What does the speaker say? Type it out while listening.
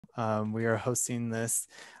We are hosting this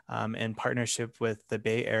in partnership with the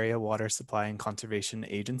Bay Area Water Supply and Conservation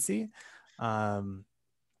Agency.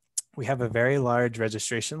 We have a very large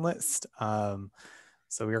registration list. So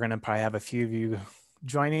we're going to probably have a few of you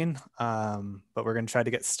joining, but we're going to try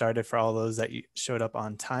to get started for all those that showed up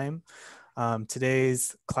on time.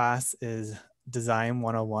 Today's class is Design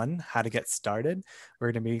 101, how to get started.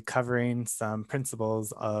 We're going to be covering some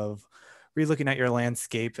principles of relooking at your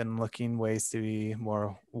landscape and looking ways to be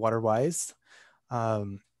more water wise. We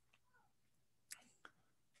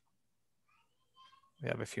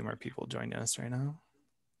have a few more people joining us right now.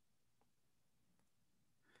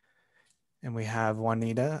 And we have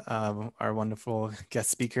Juanita, our wonderful guest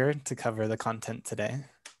speaker, to cover the content today.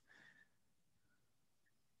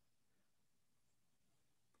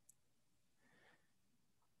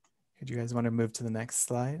 Could you guys want to move to the next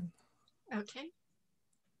slide? Okay.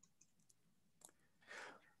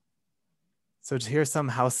 So here's some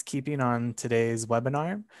housekeeping on today's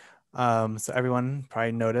webinar. So everyone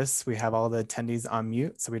probably noticed we have all the attendees on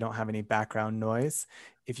mute, so we don't have any background noise.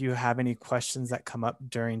 If you have any questions that come up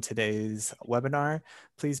during today's webinar,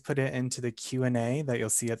 please put it into the Q&A that you'll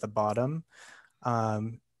see at the bottom.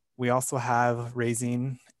 We also have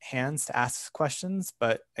raising hands to ask questions,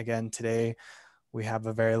 but again, today we have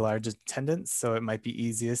a very large attendance, so it might be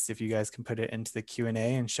easiest if you guys can put it into the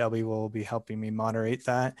Q&A, and Shelby will be helping me moderate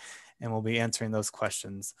that, and we'll be answering those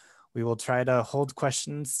questions. We will try to hold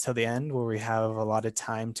questions till the end where we have a lot of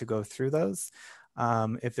time to go through those.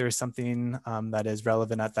 If there's something that is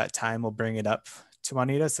relevant at that time, we'll bring it up to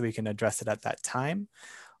Juanita so we can address it at that time.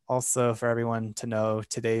 Also, for everyone to know,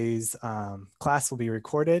 today's class will be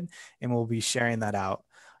recorded and we'll be sharing that out.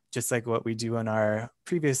 Just like what we do in our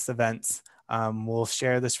previous events, we'll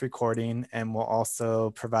share this recording and we'll also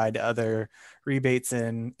provide other rebates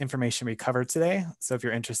and information we covered today. So if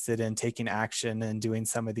you're interested in taking action and doing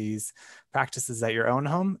some of these practices at your own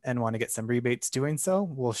home and want to get some rebates doing so,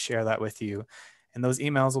 we'll share that with you. And those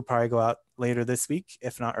emails will probably go out later this week,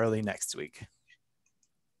 if not early next week.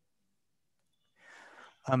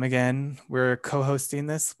 Again, we're co-hosting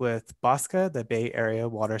this with BOSCA, the Bay Area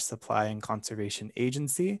Water Supply and Conservation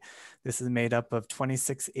Agency. This is made up of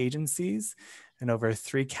 26 agencies in over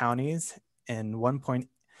 3 counties and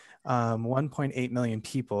 1.8 million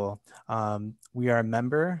people. We are a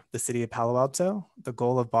member, the city of Palo Alto. The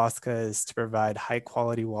goal of BOSCA is to provide high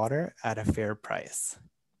quality water at a fair price.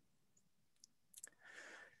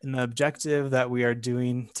 And the objective that we are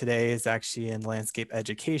doing today is actually in landscape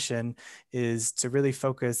education is to really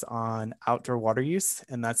focus on outdoor water use.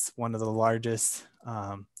 And that's one of the largest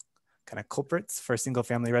kind of culprits for single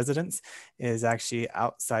family residents is actually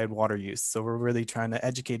outside water use. So we're really trying to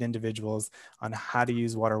educate individuals on how to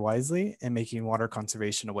use water wisely and making water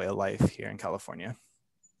conservation a way of life here in California.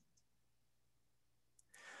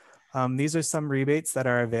 These are some rebates that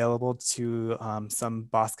are available to some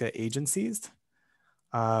BOSCA agencies.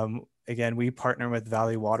 Again, we partner with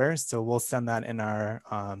Valley Water, so we'll send that in our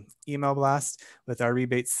email blast with our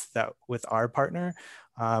rebates with our partner,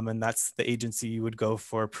 and that's the agency you would go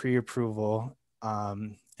for pre-approval.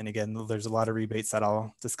 And again, there's a lot of rebates that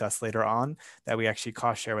I'll discuss later on that we actually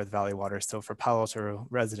cost share with Valley Water. So for Palo Alto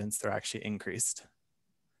residents, they're actually increased.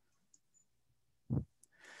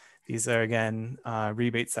 These are, again,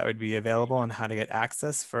 rebates that would be available on how to get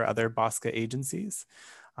access for other BOSCA agencies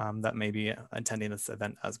that may be attending this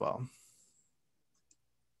event as well.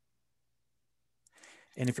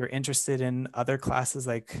 And if you're interested in other classes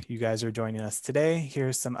like you guys are joining us today,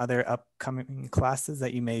 here's some other upcoming classes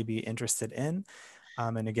that you may be interested in.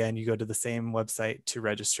 And again, you go to the same website to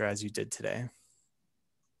register as you did today.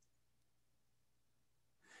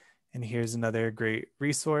 And here's another great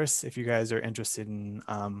resource if you guys are interested in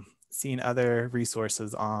seeing other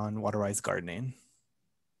resources on water-wise gardening.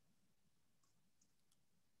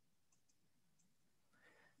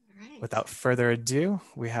 Without further ado,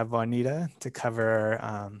 we have Juanita to cover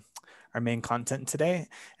our main content today.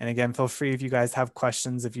 And again, feel free if you guys have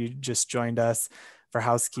questions, if you just joined us for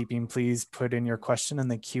housekeeping, please put in your question in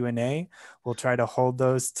the Q&A. We'll try to hold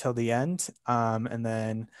those till the end. And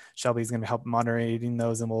then Shelby's gonna help moderating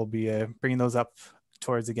those and we'll be bringing those up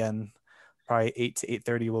towards, again, probably 8 to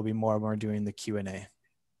 8:30 will be more when we're doing the Q&A.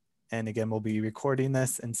 And again, we'll be recording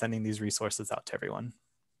this and sending these resources out to everyone.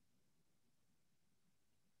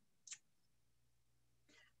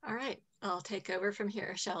 All right, I'll take over from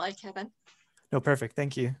here, shall I, Kevin? No, perfect,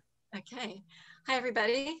 thank you. Okay, hi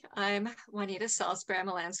everybody. I'm Juanita Salisbury. I'm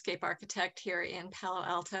a landscape architect here in Palo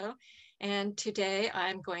Alto. And today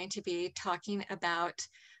I'm going to be talking about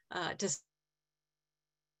design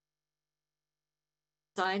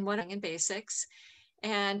 101 and basics.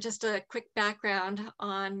 And just a quick background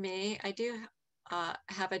on me, I do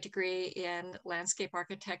have a degree in landscape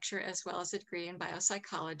architecture as well as a degree in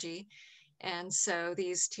biopsychology. And so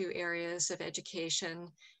these two areas of education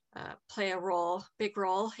play a role, big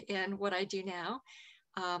role in what I do now.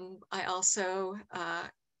 I also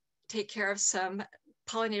take care of some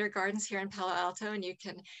pollinator gardens here in Palo Alto, and you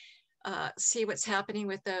can see what's happening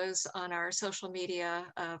with those on our social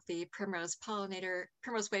media of the Primrose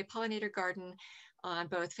Way Pollinator Garden on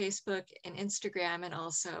both Facebook and Instagram, and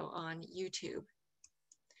also on YouTube.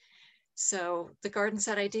 So the gardens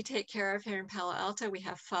that I do take care of here in Palo Alto, we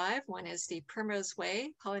have 5. One is the Primrose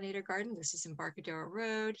Way Pollinator Garden. This is Embarcadero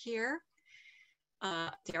Road here.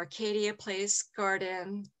 The Arcadia Place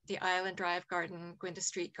Garden, the Island Drive Garden, Gwynda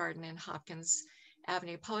Street Garden, and Hopkins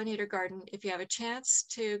Avenue Pollinator Garden. If you have a chance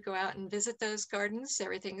to go out and visit those gardens,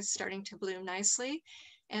 everything is starting to bloom nicely.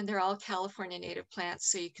 And they're all California native plants,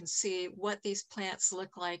 so you can see what these plants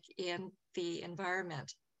look like in the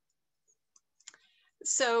environment.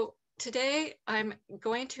 So today I'm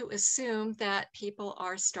going to assume that people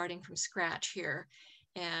are starting from scratch here.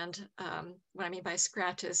 And what I mean by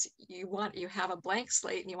scratch is you have a blank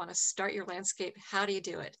slate and you want to start your landscape. How do you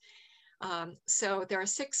do it? So there are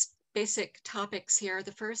 6 basic topics here.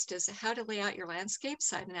 The first is how to lay out your landscape,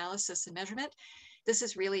 site analysis and measurement. This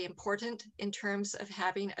is really important in terms of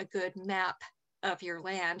having a good map of your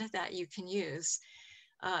land that you can use.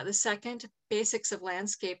 The second, basics of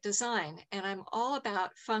landscape design. And I'm all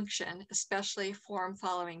about function, especially form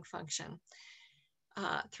following function.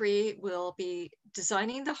 3 will be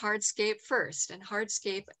designing the hardscape first. And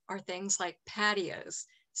hardscape are things like patios,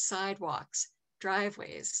 sidewalks,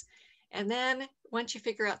 driveways. And then once you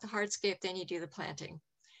figure out the hardscape, then you do the planting.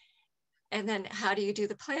 And then how do you do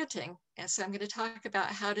the planting? And so I'm going to talk about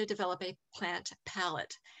how to develop a plant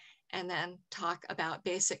palette, and then talk about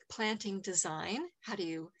basic planting design. How do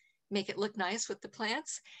you make it look nice with the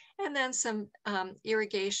plants? And then some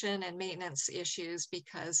irrigation and maintenance issues,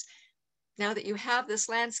 because now that you have this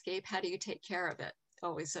landscape, how do you take care of it?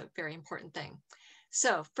 Always a very important thing.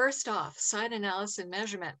 So first off, site analysis and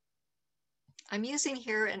measurement. I'm using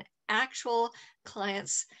here an actual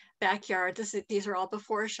client's backyard. These are all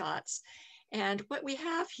before shots. And what we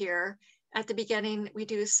have here at the beginning, we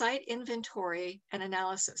do site inventory and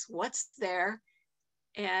analysis. What's there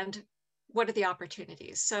and what are the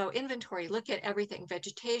opportunities? So inventory, look at everything: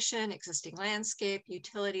 vegetation, existing landscape,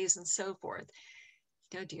 utilities, and so forth.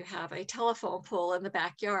 Do you have a telephone pole in the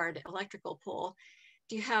backyard, electrical pole?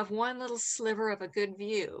 Do you have one little sliver of a good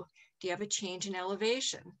view? Do you have a change in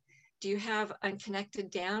elevation? Do you have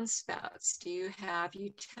unconnected downspouts? Do you have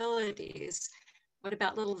utilities? What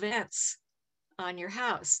about little vents on your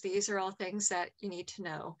house? These are all things that you need to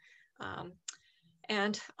know.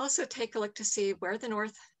 And also take a look to see where the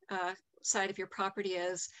north side of your property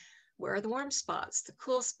is. Where are the warm spots, the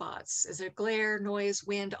cool spots? Is there glare, noise,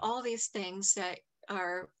 wind? All these things that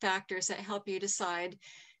are factors that help you decide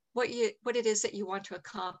what it is that you want to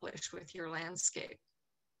accomplish with your landscape.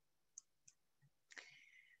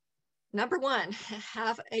 Number 1,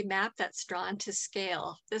 have a map that's drawn to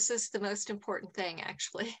scale. This is the most important thing,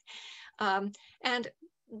 actually. And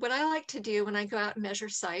what I like to do when I go out and measure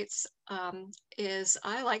sites is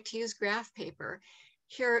I like to use graph paper.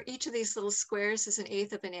 Here, each of these little squares is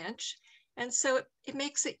 1/8 of an inch. And so it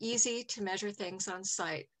makes it easy to measure things on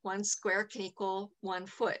site. 1 square can equal 1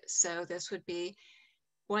 foot. So this would be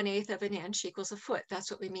 1/8 of an inch equals a foot.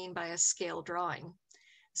 That's what we mean by a scale drawing.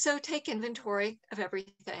 So take inventory of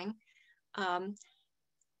everything.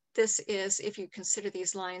 This is, if you consider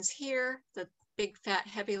these lines here, the big, fat,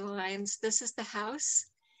 heavy lines, this is the house,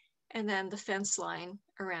 and then the fence line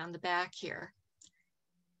around the back here.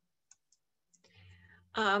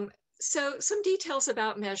 So some details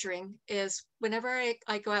about measuring is whenever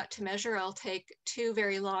I go out to measure, I'll take 2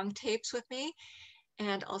 very long tapes with me,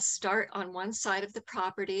 and I'll start on one side of the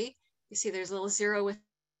property. You see there's a little 0 with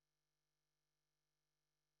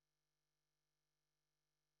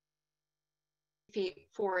feet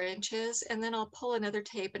 4 inches, and then I'll pull another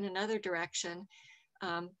tape in another direction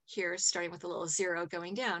here, starting with a little 0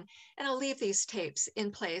 going down. And I'll leave these tapes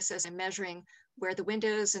in place as I'm measuring where the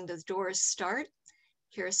windows and the doors start.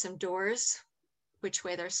 Here are some doors, which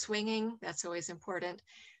way they're swinging. That's always important.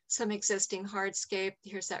 Some existing hardscape.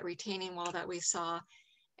 Here's that retaining wall that we saw,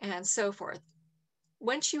 and so forth.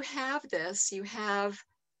 Once you have this, you have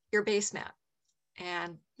your base map,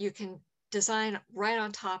 and you can design right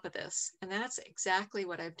on top of this. And that's exactly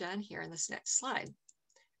what I've done here in this next slide.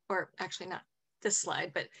 Or actually not this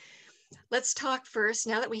slide, but let's talk first.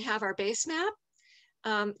 Now that we have our base map,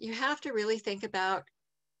 you have to really think about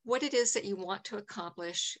what it is that you want to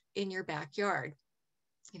accomplish in your backyard.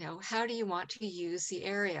 How do you want to use the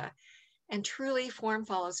area? And truly form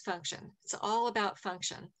follows function. It's all about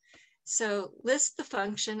function. So list the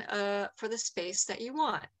function for the space that you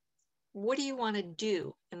want. What do you want to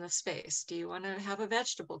do in the space? Do you want to have a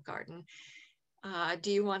vegetable garden?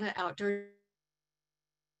 Do you want an outdoor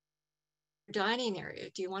dining area?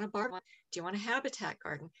 Do you want a bar? Do you want a habitat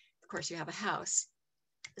garden? Of course, you have a house.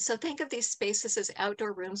 So think of these spaces as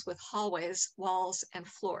outdoor rooms with hallways, walls, and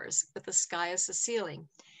floors, with the sky as the ceiling.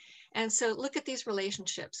 And so look at these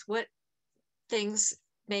relationships. What things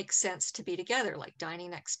make sense to be together, like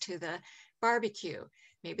dining next to the barbecue?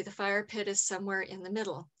 Maybe the fire pit is somewhere in the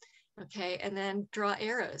middle. Okay, and then draw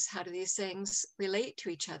arrows. How do these things relate to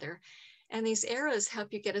each other? And these arrows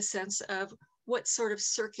help you get a sense of what sort of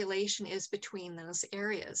circulation is between those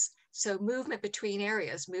areas. So movement between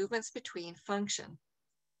areas, movements between function.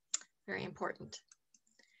 Very important.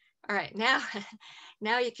 All right, now,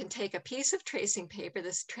 now you can take a piece of tracing paper,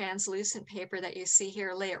 this translucent paper that you see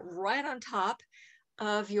here, lay it right on top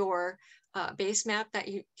of your base map that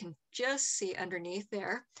you can just see underneath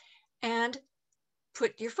there, and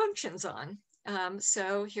put your functions on.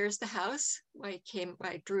 So here's the house. I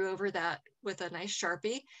drew over that with a nice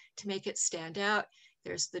Sharpie to make it stand out.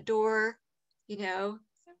 There's the door,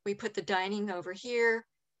 we put the dining over here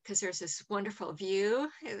because there's this wonderful view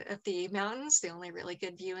of the mountains, the only really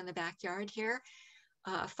good view in the backyard here.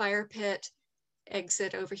 Fire pit,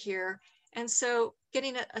 exit over here. And so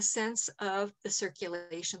getting a sense of the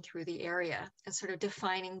circulation through the area and sort of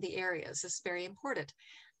defining the areas is very important.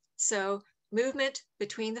 So movement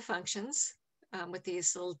between the functions with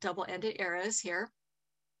these little double-ended arrows here.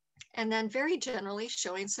 And then very generally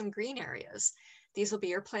showing some green areas. These will be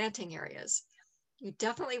your planting areas. You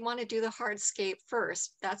definitely want to do the hardscape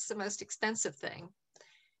first. That's the most expensive thing,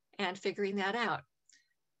 and figuring that out.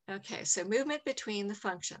 Okay, so movement between the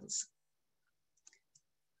functions.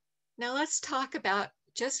 Now let's talk about,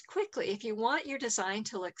 just quickly, if you want your design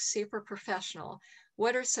to look super professional,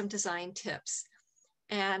 what are some design tips?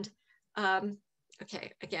 And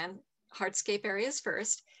okay, again, hardscape areas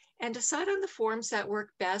first, and decide on the forms that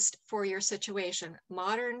work best for your situation.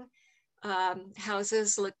 Modern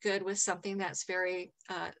houses look good with something that's very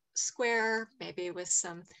square, maybe with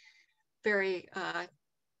some very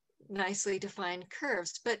nicely defined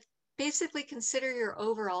curves, but basically consider your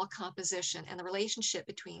overall composition and the relationship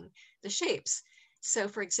between the shapes. So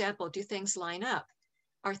for example, do things line up?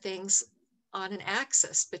 Are things on an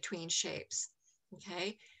axis between shapes?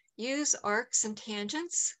 Okay, use arcs and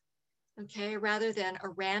tangents, okay, rather than a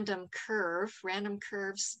random curve. Random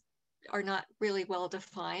curves are not really well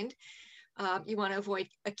defined. You want to avoid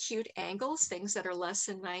acute angles, things that are less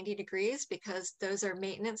than 90 degrees, because those are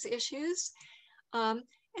maintenance issues.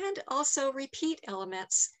 And also repeat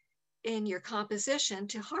elements in your composition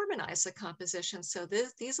to harmonize the composition. So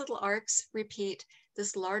these little arcs repeat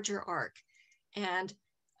this larger arc, and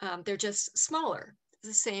they're just smaller,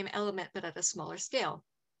 the same element, but at a smaller scale.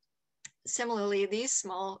 Similarly, these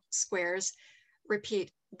small squares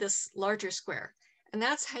repeat this larger square. And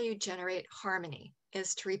that's how you generate harmony,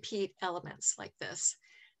 is to repeat elements like this.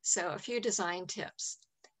 So a few design tips.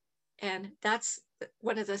 And that's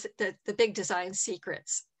one of the big design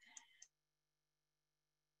secrets.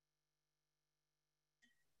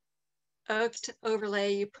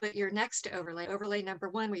 Overlay, you put your next overlay, overlay number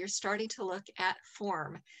one, where you're starting to look at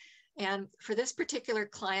form. And for this particular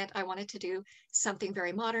client, I wanted to do something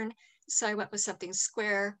very modern. So I went with something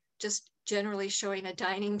square, just generally showing a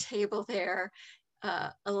dining table there,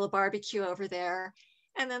 a little barbecue over there,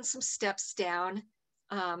 and then some steps down,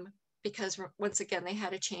 because once again, they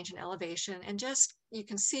had a change in elevation. And just, you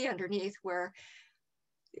can see underneath where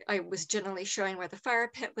I was generally showing where the fire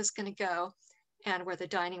pit was going to go and where the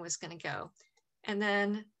dining was going to go. And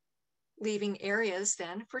then leaving areas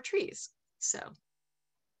then for trees. So,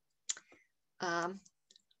 and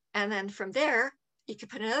then from there, you could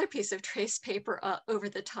put another piece of trace paper over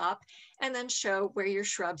the top and then show where your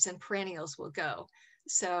shrubs and perennials will go.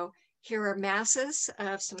 So here are masses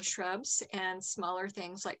of some shrubs and smaller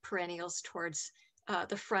things like perennials towards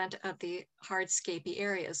the front of the hardscapey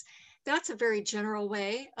areas. That's a very general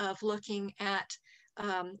way of looking at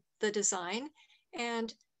the design.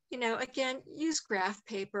 And, again, use graph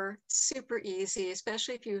paper, super easy,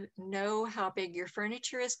 especially if you know how big your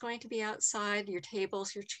furniture is going to be outside, your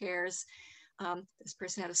tables, your chairs. This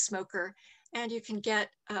person had a smoker, and you can get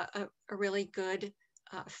a really good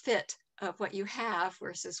fit of what you have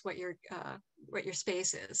versus what your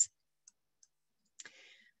space is.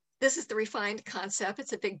 This is the refined concept.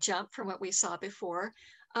 It's a big jump from what we saw before.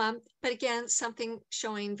 But again, something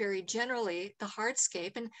showing very generally the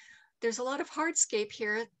hardscape. And there's a lot of hardscape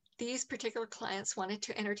here. these particular clients wanted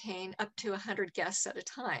to entertain up to 100 guests at a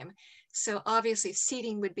time. So obviously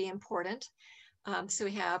seating would be important. So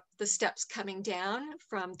we have the steps coming down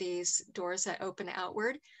from these doors that open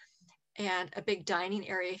outward, and a big dining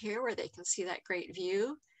area here where they can see that great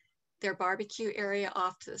view, their barbecue area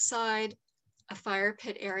off to the side, a fire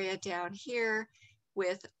pit area down here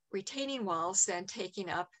with retaining walls then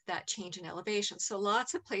taking up that change in elevation. So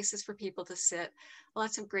lots of places for people to sit,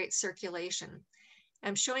 lots of great circulation.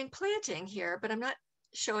 I'm showing planting here, but I'm not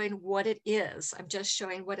showing what it is. I'm just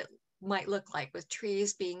showing what it might look like, with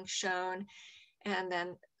trees being shown, and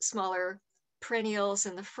then smaller perennials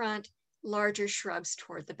in the front, larger shrubs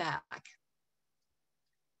toward the back.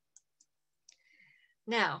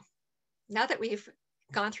 Now that we've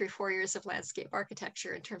gone through 4 years of landscape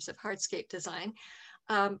architecture in terms of hardscape design,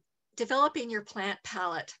 developing your plant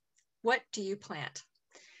palette. What do you plant?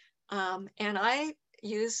 And I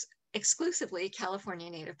use exclusively California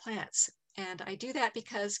native plants. And I do that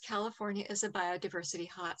because California is a biodiversity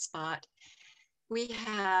hotspot. We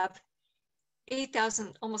have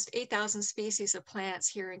almost 8,000 species of plants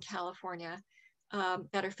here in California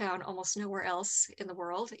that are found almost nowhere else in the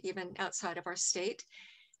world, even outside of our state.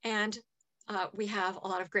 And we have a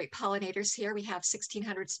lot of great pollinators here. We have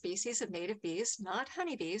 1,600 species of native bees, not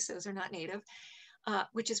honeybees, those are not native,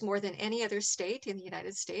 which is more than any other state in the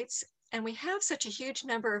United States. And we have such a huge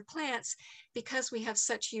number of plants because we have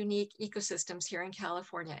such unique ecosystems here in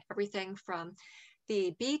California, everything from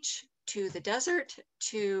the beach to the desert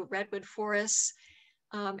to redwood forests,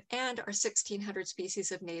 and our 1,600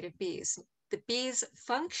 species of native bees. The bees'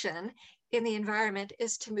 function in the environment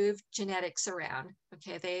is to move genetics around.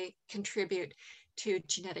 Okay, they contribute to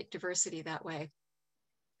genetic diversity that way.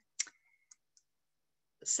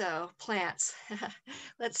 So plants,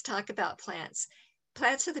 let's talk about plants.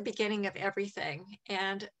 Plants are the beginning of everything.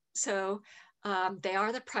 And so they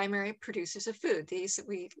are the primary producers of food.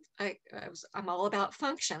 I'm all about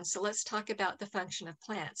function. So let's talk about the function of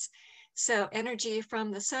plants. So energy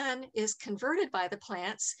from the sun is converted by the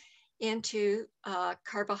plants into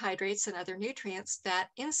carbohydrates and other nutrients that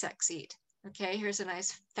insects eat. Okay, here's a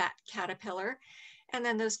nice fat caterpillar. And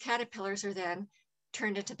then those caterpillars are then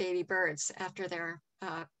turned into baby birds after they're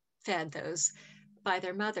fed those by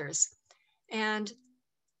their mothers. And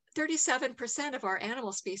 37% of our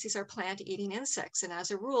animal species are plant-eating insects. And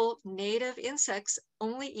as a rule, native insects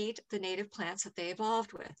only eat the native plants that they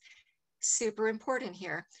evolved with. Super important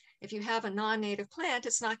here. If you have a non-native plant,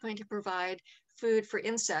 it's not going to provide food for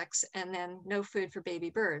insects and then no food for baby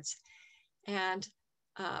birds. And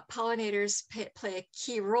pollinators play a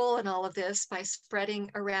key role in all of this by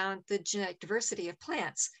spreading around the genetic diversity of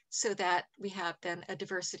plants so that we have then a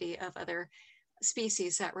diversity of other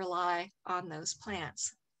species that rely on those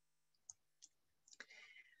plants.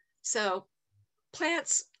 So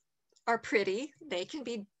plants are pretty. They can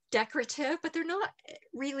be decorative, but they're not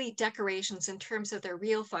really decorations in terms of their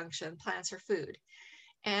real function. Plants are food.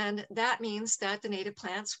 And that means that the native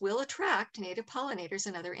plants will attract native pollinators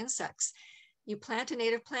and other insects. You plant a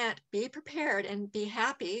native plant, be prepared and be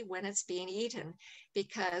happy when it's being eaten,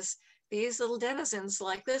 because these little denizens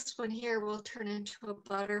like this one here will turn into a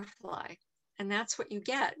butterfly. And that's what you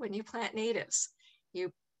get when you plant natives.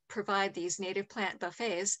 You provide these native plant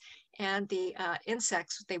buffets, and the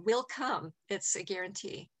insects, they will come. It's a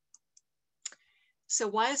guarantee. So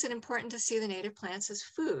why is it important to see the native plants as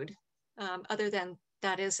food, other than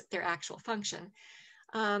that is their actual function?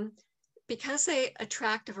 Because they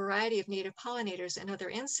attract a variety of native pollinators and other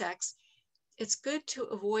insects, it's good to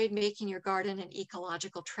avoid making your garden an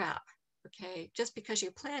ecological trap. Okay, just because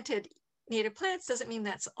you planted native plants doesn't mean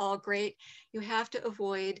that's all great. You have to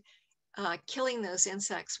avoid killing those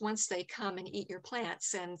insects once they come and eat your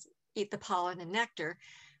plants and eat the pollen and nectar,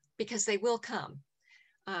 because they will come.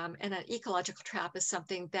 And an ecological trap is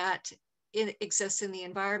something that exists in the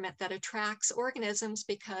environment that attracts organisms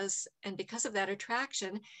because of that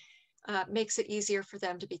attraction, makes it easier for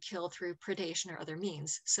them to be killed through predation or other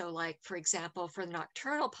means. So like, for example, for the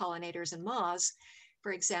nocturnal pollinators and moths,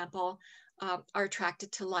 for example, are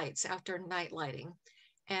attracted to lights after night lighting.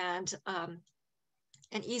 And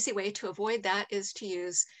an easy way to avoid that is to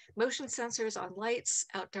use motion sensors on lights,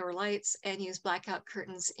 outdoor lights, and use blackout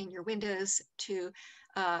curtains in your windows to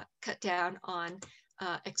cut down on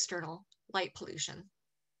external light pollution.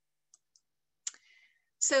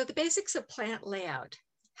 So the basics of plant layout.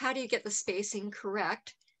 How do you get the spacing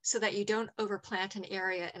correct so that you don't overplant an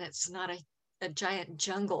area and it's not a giant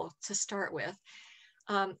jungle to start with?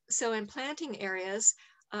 So in planting areas,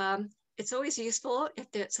 it's always useful if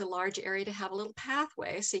it's a large area to have a little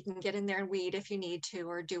pathway so you can get in there and weed if you need to,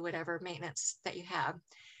 or do whatever maintenance that you have.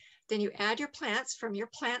 Then you add your plants from your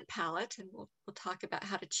plant palette, and we'll talk about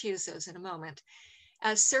how to choose those in a moment,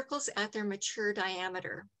 as circles at their mature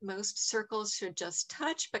diameter. Most circles should just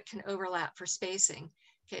touch but can overlap for spacing.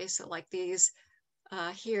 Okay, so like these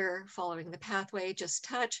here following the pathway, just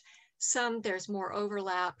touch. Some there's more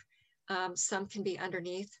overlap. Some can be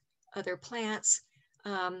underneath other plants.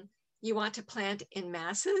 You want to plant in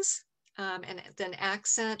masses and then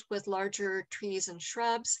accent with larger trees and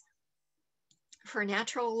shrubs. For a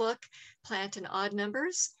natural look, plant in odd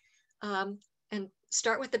numbers and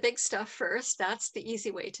start with the big stuff first. That's the easy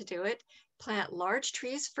way to do it. Plant large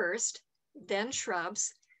trees first, then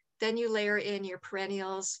shrubs. Then you layer in your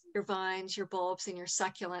perennials, your vines, your bulbs, and your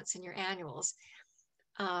succulents and your annuals.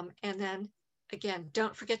 And then again,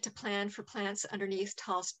 don't forget to plan for plants underneath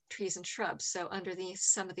tall trees and shrubs. So underneath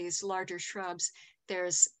some of these larger shrubs,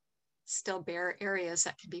 there's still bare areas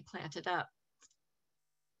that can be planted up.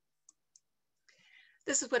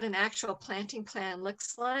 This is what an actual planting plan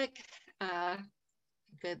looks like. A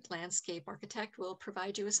good landscape architect will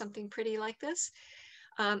provide you with something pretty like this.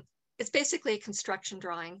 It's basically a construction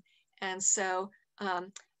drawing. And so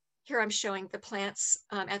here I'm showing the plants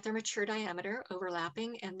at their mature diameter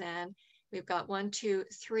overlapping. And then we've got 1, 2,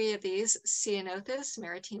 3 of these Ceanothus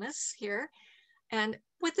maritimus here. And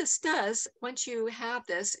what this does, once you have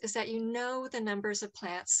this, is that you know the numbers of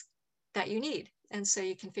plants that you need. And so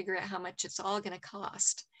you can figure out how much it's all going to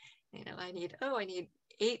cost. You know, I need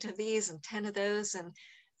 8 of these and 10 of those and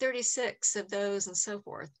 36 of those and so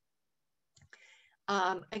forth.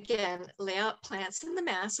 Again, lay out plants in the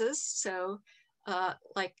masses. So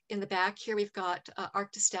like in the back here, we've got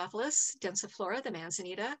Arctostaphylos densiflora, the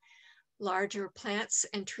manzanita. Larger plants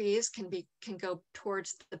and trees can go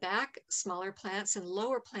towards the back, smaller plants and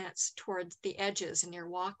lower plants towards the edges and near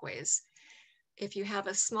walkways. If you have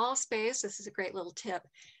a small space, this is a great little tip,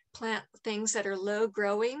 plant things that are low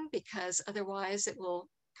growing, because otherwise it will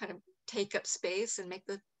kind of take up space and make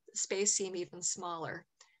the space seem even smaller.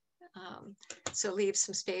 So leave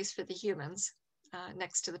some space for the humans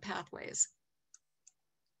next to the pathways.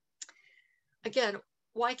 Again,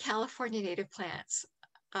 why California native plants?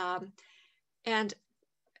 And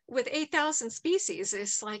with 8,000 species,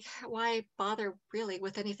 it's like, why bother really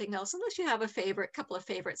with anything else unless you have a couple of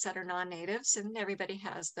favorites that are non-natives, and everybody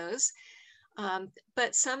has those.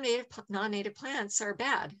 But some non-native plants are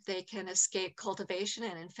bad. They can escape cultivation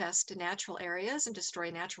and infest natural areas and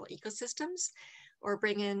destroy natural ecosystems, or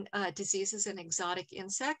bring in diseases and exotic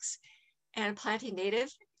insects. And planting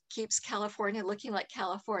native keeps California looking like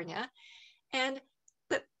California.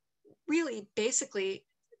 But really, basically,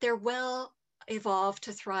 they're well evolved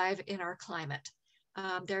to thrive in our climate.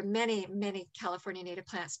 There are many, many California native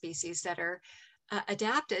plant species that are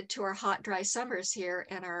adapted to our hot, dry summers here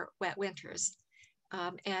and our wet winters.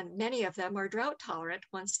 And many of them are drought tolerant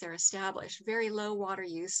once they're established. Very low water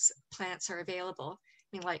use plants are available.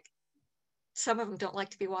 I mean, like some of them don't like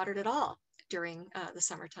to be watered at all during the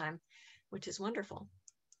summertime, which is wonderful.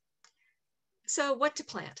 So what to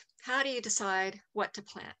plant? How do you decide what to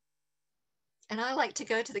plant? And I like to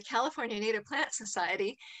go to the California Native Plant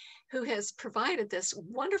Society, who has provided this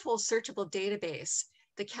wonderful searchable database.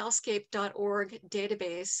 The calscape.org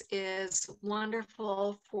database is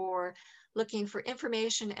wonderful for looking for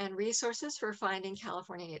information and resources for finding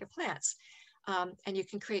California native plants. And you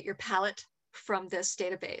can create your palette from this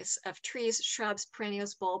database of trees, shrubs,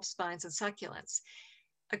 perennials, bulbs, vines, and succulents.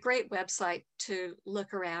 A great website to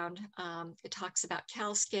look around. It talks about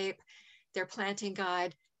Calscape, their planting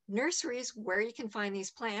guide, nurseries where you can find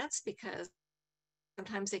these plants, because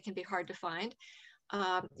sometimes they can be hard to find.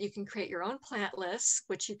 You can create your own plant lists,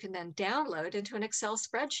 which you can then download into an Excel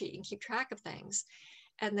spreadsheet and keep track of things.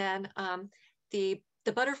 And then the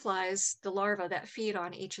butterflies, the larvae that feed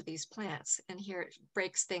on each of these plants. And here it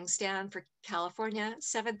breaks things down for California,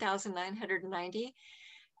 7,990.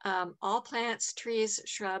 All plants, trees,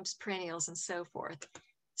 shrubs, perennials, and so forth.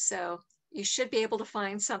 So you should be able to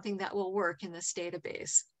find something that will work in this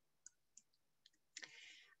database.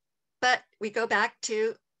 But we go back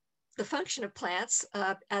to the function of plants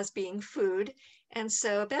as being food. And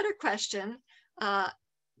so a better question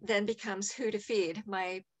then becomes who to feed.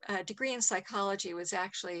 My degree in psychology was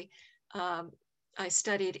actually, I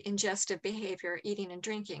studied ingestive behavior, eating and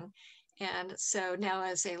drinking. And so now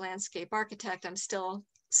as a landscape architect, I'm still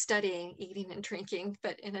studying eating and drinking,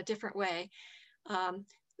 but in a different way.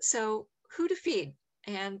 So who to feed?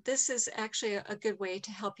 And this is actually a good way to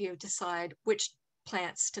help you decide which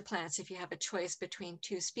plants to plants if you have a choice between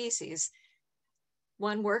two species.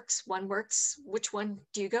 One works, which one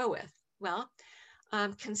do you go with? Well,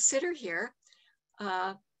 consider here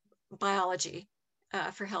biology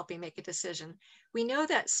for helping make a decision. We know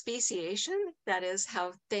that speciation, that is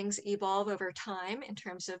how things evolve over time in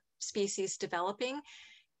terms of species developing,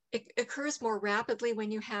 it occurs more rapidly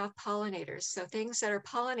when you have pollinators. So things that are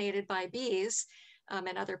pollinated by bees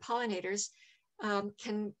and other pollinators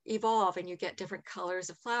can evolve, and you get different colors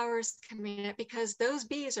of flowers coming in because those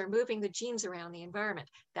bees are moving the genes around the environment.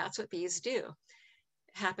 That's what bees do.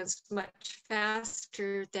 It happens much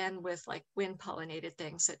faster than with like wind pollinated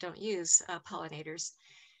things that don't use pollinators.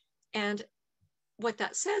 And what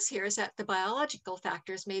that says here is that the biological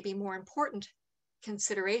factors may be more important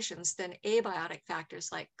considerations than abiotic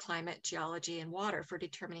factors like climate, geology, and water for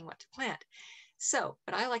determining what to plant. So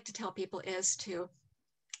what I like to tell people is to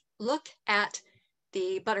look at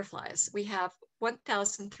the butterflies. We have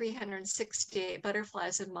 1,368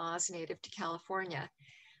 butterflies and moths native to California.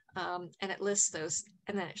 And it lists those,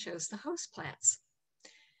 and then it shows the host plants.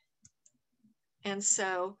 And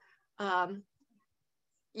so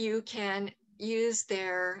you can use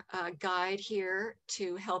their guide here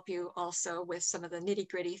to help you also with some of the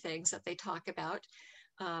nitty-gritty things that they talk about,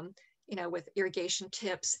 you know, with irrigation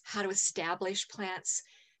tips, how to establish plants,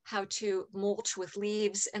 how to mulch with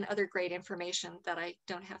leaves, and other great information that I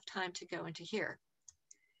don't have time to go into here.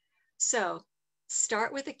 So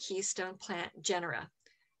start with the keystone plant genera.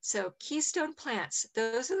 So keystone plants,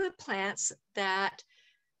 those are the plants that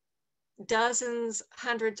dozens,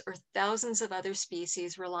 hundreds, or thousands of other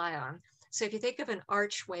species rely on. So if you think of an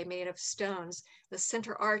archway made of stones, the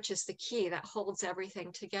center arch is the key that holds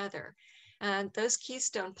everything together. And those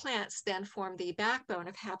keystone plants then form the backbone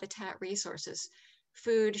of habitat resources,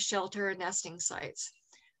 food, shelter, nesting sites.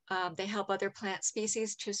 They help other plant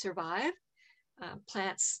species to survive.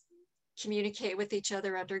 Plants communicate with each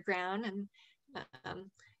other underground and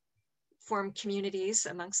form communities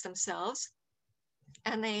amongst themselves.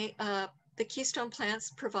 And the keystone plants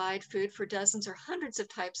provide food for dozens or hundreds of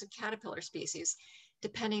types of caterpillar species,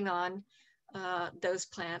 depending on those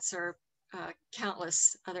plants or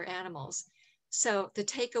countless other animals. So the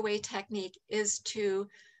takeaway technique is to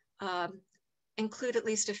include at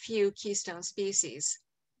least a few keystone species.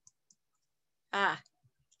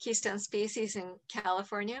 Keystone species in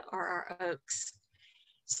California are our oaks.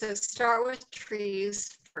 So start with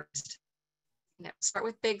trees first. You know, start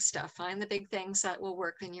with big stuff. Find the big things that will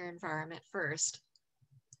work in your environment first.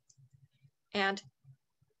 And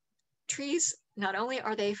trees, not only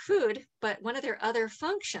are they food, but one of their other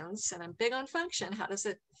functions, and I'm big on function, how does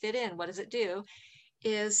it fit in? What does it do?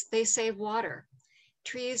 Is they save water.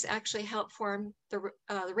 Trees actually help form the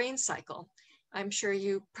rain cycle. I'm sure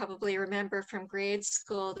you probably remember from grade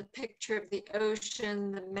school the picture of the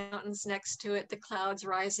ocean, the mountains next to it, the clouds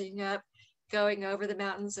rising up, going over the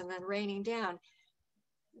mountains, and then raining down.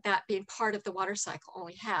 That being part of the water cycle,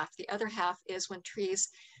 only half. The other half is when trees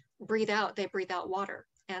breathe out, they breathe out water.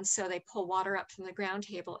 And so they pull water up from the ground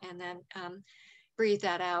table and then breathe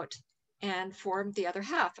that out and form the other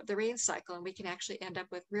half of the rain cycle. And we can actually end up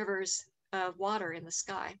with rivers of water in the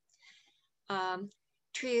sky.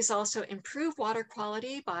 Trees also improve water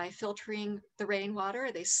quality by filtering the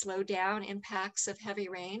rainwater. They slow down impacts of heavy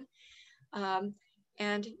rain.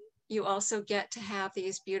 And you also get to have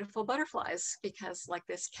these beautiful butterflies because like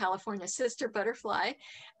this California sister butterfly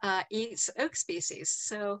eats oak species.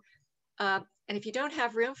 So, and if you don't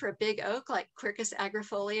have room for a big oak like Quercus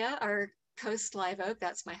agrifolia or coast live oak,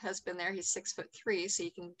 that's my husband there, he's 6'3", so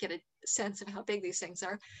you can get a sense of how big these things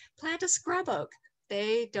are. Plant a scrub oak.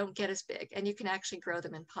 They don't get as big and you can actually grow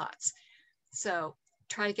them in pots. So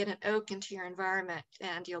try to get an oak into your environment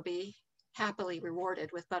and you'll be happily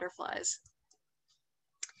rewarded with butterflies.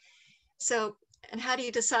 So, and how do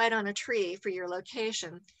you decide on a tree for your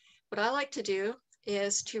location? What I like to do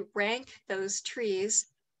is to rank those trees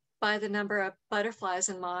by the number of butterflies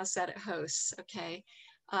and moths that it hosts, okay?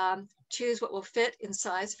 Choose what will fit in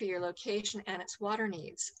size for your location and its water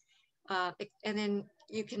needs. And then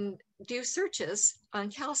you can do searches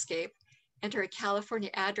on Calscape, enter a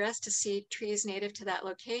California address to see trees native to that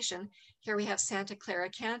location. Here we have Santa Clara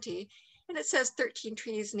County, and it says 13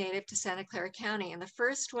 trees native to Santa Clara County. And the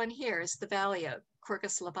first one here is the valley oak,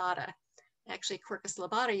 Quercus lobata. Actually, Quercus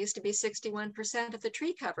lobata used to be 61% of the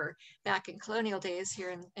tree cover back in colonial days here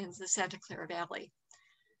in the Santa Clara Valley.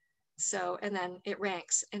 So, and then it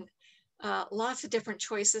ranks, and lots of different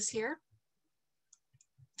choices here.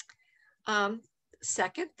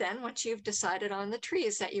 Second, then, once you've decided on the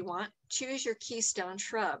trees that you want, choose your keystone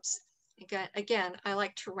shrubs. Again, I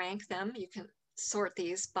like to rank them. You can sort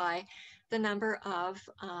these by the number of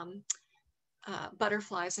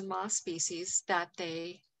butterflies and moth species that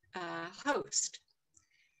they host.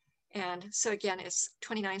 And so again, it's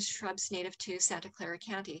 29 shrubs native to Santa Clara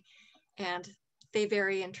County. And they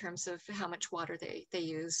vary in terms of how much water they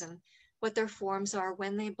use and what their forms are,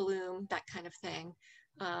 when they bloom, that kind of thing.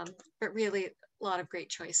 But really a lot of great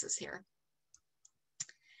choices here.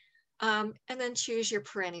 And then choose your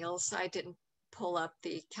perennials. I didn't pull up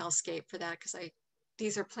the Cowscape for that because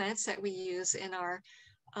these are plants that we use in our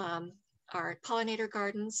pollinator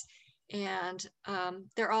gardens, and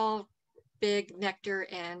they're all big nectar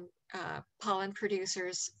and pollen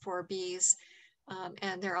producers for bees.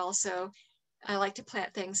 And they're also, I like to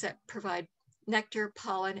plant things that provide nectar,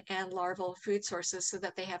 pollen, and larval food sources so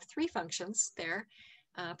that they have three functions there,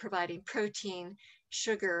 providing protein,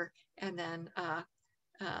 sugar, and then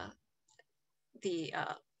the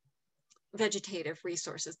vegetative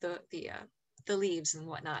resources, the leaves and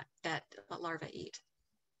whatnot that larvae eat.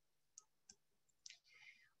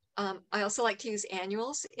 I also like to use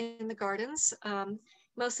annuals in the gardens,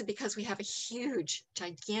 mostly because we have a huge,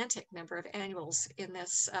 gigantic number of annuals in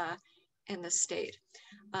this state.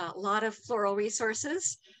 A lot of floral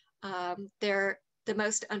resources. They're the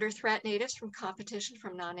most under threat natives from competition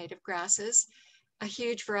from non-native grasses. A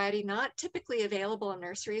huge variety, not typically available in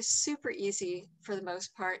nurseries, super easy for the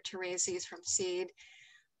most part to raise these from seed.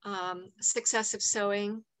 Successive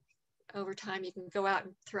sowing, over time you can go out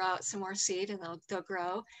and throw out some more seed and they'll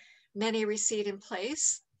grow. Many reseed in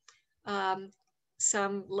place.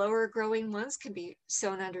 Some lower growing ones can be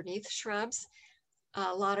sown underneath shrubs.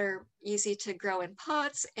 A lot are easy to grow in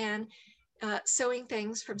pots, and sowing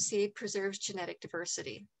things from seed preserves genetic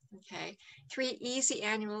diversity. Okay, 3 easy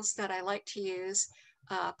annuals that I like to use.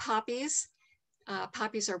 Poppies.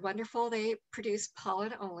 Poppies are wonderful. They produce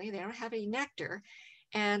pollen only. They don't have any nectar.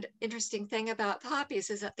 And interesting thing about poppies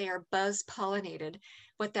is that they are buzz pollinated.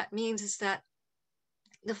 What that means is that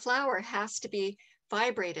the flower has to be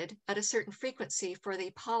vibrated at a certain frequency for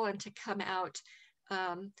the pollen to come out.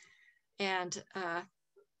 And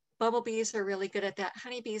bumblebees are really good at that.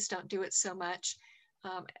 Honeybees don't do it so much.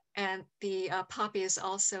 And the poppy is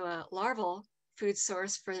also a larval food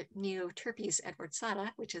source for Neoterpes edwardsata,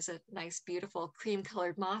 which is a nice, beautiful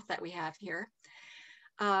cream-colored moth that we have here.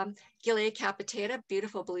 Gilead capitata,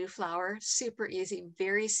 beautiful blue flower, super easy,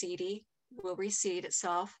 very seedy, will reseed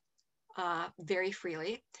itself very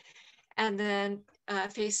freely. And then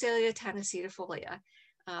Phacelia tanacetifolia,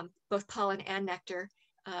 both pollen and nectar,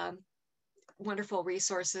 wonderful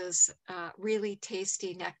resources, really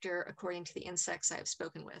tasty nectar according to the insects I've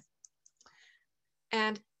spoken with.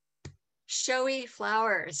 And showy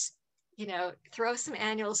flowers, you know, throw some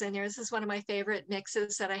annuals in here. This is one of my favorite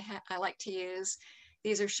mixes that I like to use.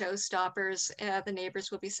 These are showstoppers. The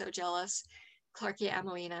neighbors will be so jealous. Clarkia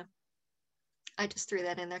amoena. I just threw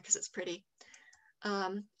that in there because it's pretty.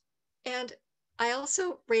 And I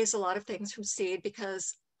also raise a lot of things from seed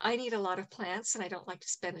because I need a lot of plants and I don't like to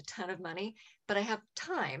spend a ton of money, but I have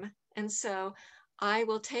time. And so I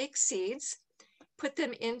will take seeds, put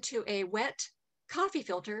them into a wet coffee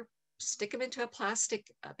filter, stick them into a plastic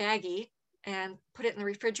baggie and put it in the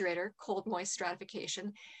refrigerator, cold moist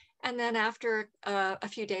stratification. And then after a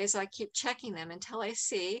few days, I keep checking them until I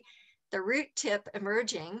see the root tip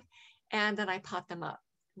emerging, and then I pot them up.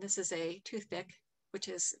 This is a toothpick, which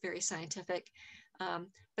is very scientific.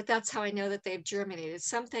 But that's how I know that they've germinated.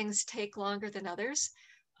 Some things take longer than others,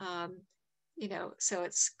 you know, so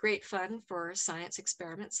it's great fun for science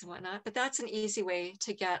experiments and whatnot, but that's an easy way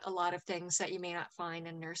to get a lot of things that you may not find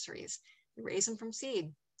in nurseries. You raise them from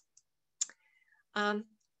seed.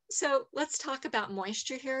 So let's talk about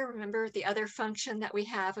moisture here. Remember, the other function that we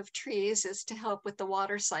have of trees is to help with the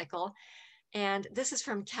water cycle. And this is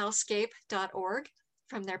from cowscape.org,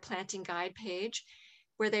 from their planting guide page,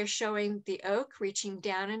 where they're showing the oak reaching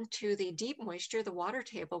down into the deep moisture, the water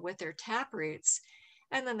table, with their tap roots.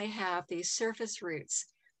 And then they have these surface roots.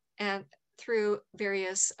 And through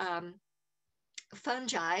various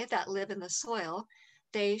fungi that live in the soil,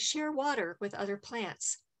 they share water with other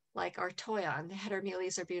plants, like our toyon, the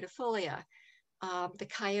Heteromelies arbutifolia, the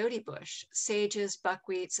coyote bush, sages,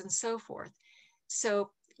 buckwheats, and so forth.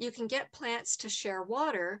 So you can get plants to share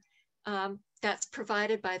water that's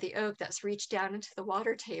provided by the oak that's reached down into the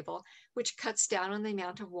water table, which cuts down on the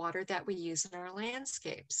amount of water that we use in our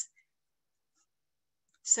landscapes.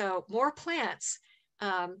 So more plants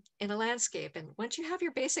in a landscape. And once you have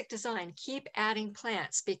your basic design, keep adding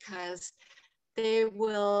plants because they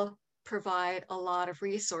will provide a lot of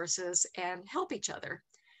resources and help each other.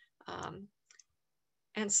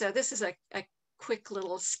 And so this is a quick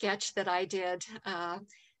little sketch that I did,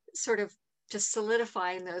 sort of just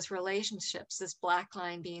solidifying those relationships, this black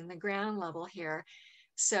line being the ground level here.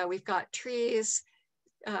 So we've got trees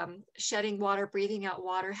shedding water, breathing out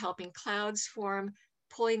water, helping clouds form,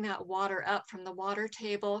 pulling that water up from the water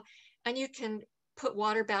table. And you can put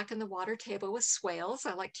water back in the water table with swales.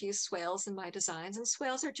 I like to use swales in my designs, and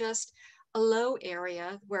swales are just a low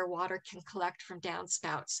area where water can collect from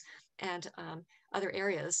downspouts and other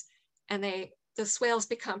areas. And the swales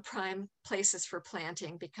become prime places for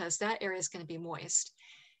planting because that area is going to be moist.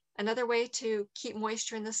 Another way to keep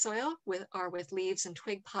moisture in the soil are with leaves and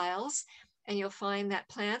twig piles. And you'll find that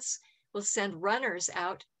plants will send runners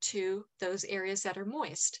out to those areas that are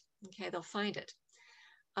moist. Okay, they'll find it.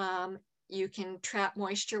 You can trap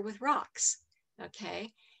moisture with rocks.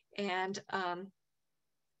 Okay, and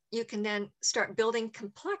you can then start building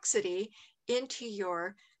complexity into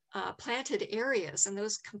your planted areas. And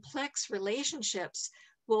those complex relationships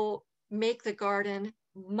will make the garden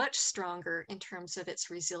much stronger in terms of its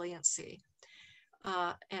resiliency.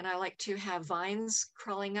 And I like to have vines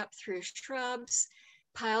crawling up through shrubs,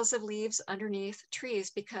 piles of leaves underneath trees,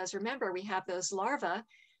 because remember, we have those larvae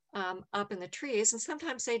up in the trees, and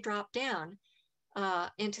sometimes they drop down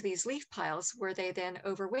into these leaf piles where they then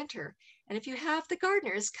overwinter. And if you have the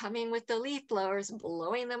gardeners coming with the leaf blowers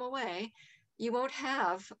blowing them away, you won't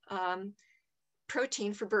have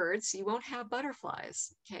protein for birds. You won't have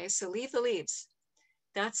butterflies. Okay, so leave the leaves.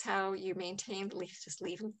 That's how you maintain the leaves. Just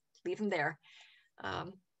leave them there.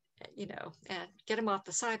 You know, and get them off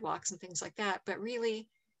the sidewalks and things like that. But really,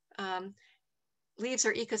 leaves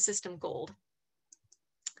are ecosystem gold.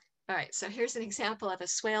 All right, so here's an example of a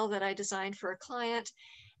swale that I designed for a client,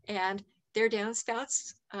 and their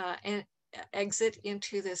downspouts and exit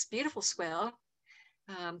into this beautiful swale.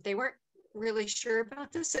 They weren't really sure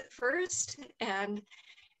about this at first, and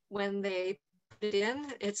when they put it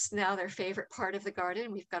in, it's now their favorite part of the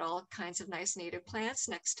garden. We've got all kinds of nice native plants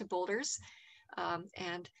next to boulders,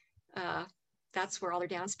 and that's where all their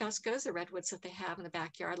downspouts goes. The redwoods that they have in the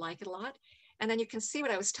backyard like it a lot. And then you can see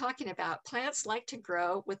what I was talking about. Plants like to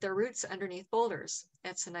grow with their roots underneath boulders.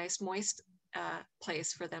 That's a nice moist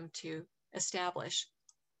place for them to establish.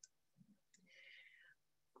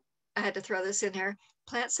 I had to throw this in here.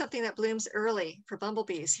 Plant something that blooms early for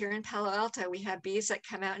bumblebees. Here in Palo Alto, we have bees that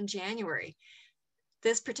come out in January.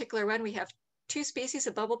 This particular one, we have 2 species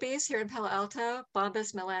of bumblebees here in Palo Alto,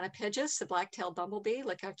 Bombus melanopygus, the black-tailed bumblebee.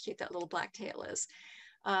 Look how cute that little black tail is.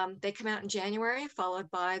 They come out in January, followed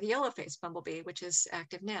by the yellow-faced bumblebee, which is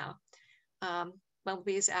active now.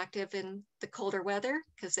 Bumblebee is active in the colder weather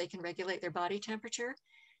because they can regulate their body temperature,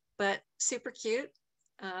 but super cute.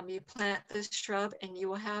 You plant this shrub and you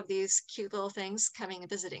will have these cute little things coming and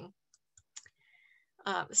visiting.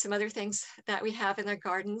 Some other things that we have in their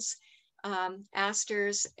gardens,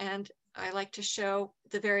 asters, and I like to show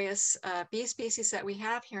the various bee species that we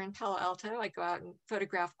have here in Palo Alto. I go out and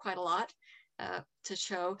photograph quite a lot to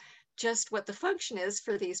show just what the function is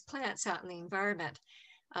for these plants out in the environment.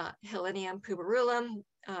 Helenium puberulum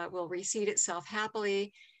will reseed itself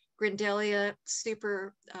happily. Grindelia,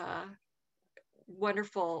 super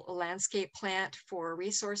wonderful landscape plant for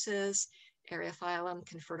resources. Eriophyllum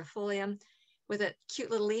convertifolium with a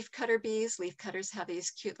cute little leaf cutter bees. Leaf cutters have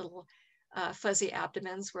these cute little fuzzy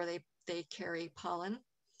abdomens where they carry pollen.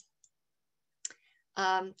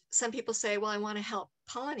 Some people say, well, I want to help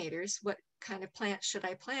pollinators. What kind of plant should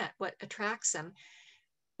I plant? What attracts them?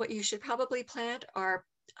 What you should probably plant are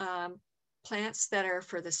plants that are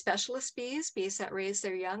for the specialist bees, bees that raise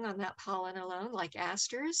their young on that pollen alone, like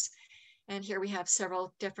asters. And here we have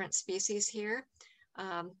several different species here.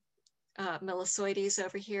 Melissoides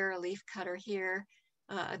over here, a leaf cutter here,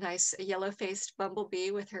 a nice yellow-faced bumblebee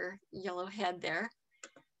with her yellow head there.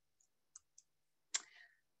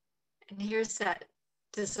 And here's that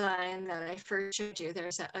design that I first showed you.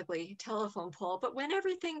 There's that ugly telephone pole, but when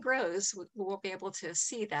everything grows, we won't be able to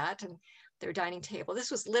see that. And their dining table.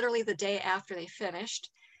 This was literally the day after they finished,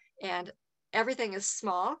 and everything is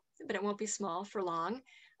small, but it won't be small for long.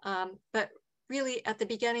 But really at the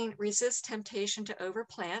beginning, resist temptation to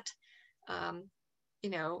overplant. You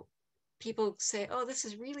know, people say, oh, this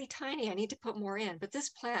is really tiny, I need to put more in, but this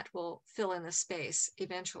plant will fill in the space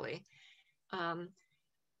eventually.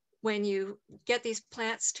 When you get these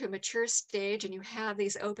plants to a mature stage and you have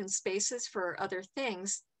these open spaces for other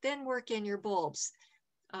things, then work in your bulbs,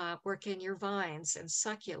 work in your vines and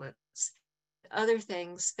succulents, other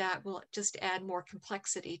things that will just add more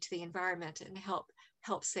complexity to the environment and help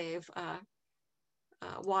save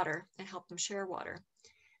water and help them share water.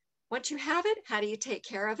 Once you have it, how do you take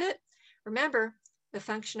care of it? Remember, the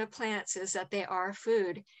function of plants is that they are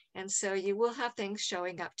food, and so you will have things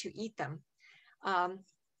showing up to eat them.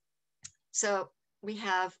 So we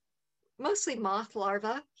have mostly moth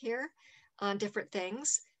larvae here on different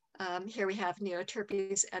things. Here we have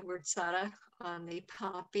Neoterpes edwardsata on the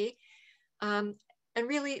poppy. And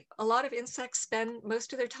really, a lot of insects spend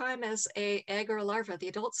most of their time as a egg or a larva. The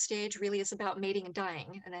adult stage really is about mating and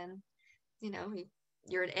dying. And then,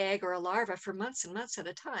 you're an egg or a larva for months and months at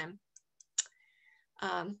a time.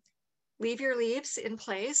 Leave your leaves in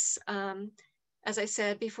place. As I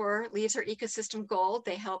said before, leaves are ecosystem gold.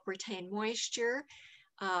 They help retain moisture.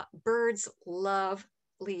 Birds love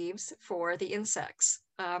leaves for the insects.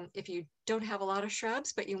 If you don't have a lot of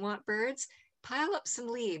shrubs, but you want birds, pile up some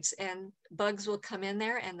leaves and bugs will come in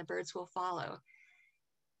there and the birds will follow.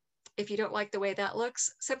 If you don't like the way that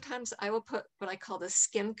looks, sometimes I will put what I call the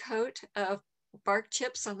skim coat of bark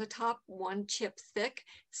chips on the top, 1 chip thick,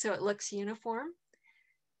 so it looks uniform.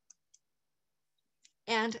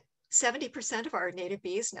 And 70% of our native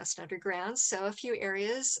bees nest underground, so a few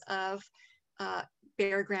areas of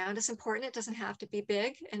bare ground is important. It doesn't have to be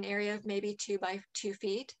big, an area of maybe 2 by 2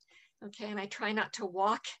 feet. Okay, and I try not to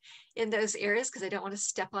walk in those areas because I don't want to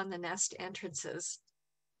step on the nest entrances.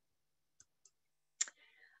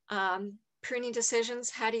 Pruning decisions,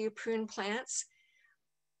 how do you prune plants?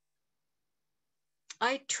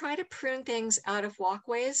 I try to prune things out of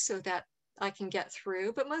walkways so that I can get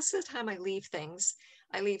through, but most of the time I leave things.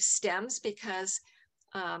 I leave stems because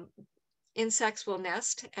insects will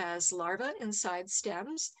nest as larvae inside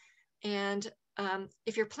stems. And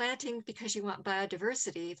if you're planting because you want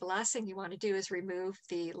biodiversity, the last thing you want to do is remove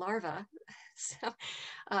the larva.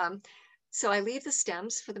 So I leave the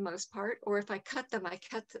stems for the most part, or if I cut them, I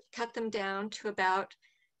cut them down to about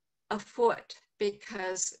a foot,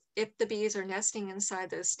 because if the bees are nesting inside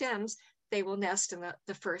those stems, they will nest in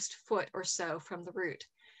the first foot or so from the root.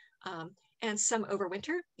 And some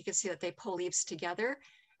overwinter, you can see that they pull leaves together.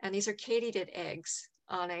 And these are katydid eggs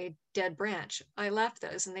on a dead branch. I left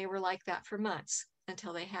those and they were like that for months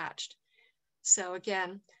until they hatched. So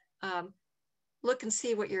again, look and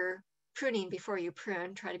see what you're pruning before you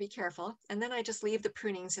prune, try to be careful. And then I just leave the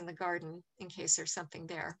prunings in the garden in case there's something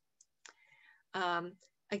there.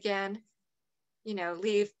 Again,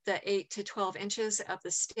 leave the 8 to 12 inches of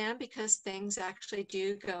the stem because things actually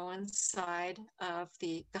do go inside of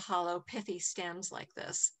the hollow pithy stems like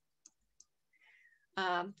this.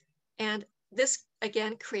 And this,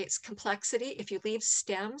 again, creates complexity. If you leave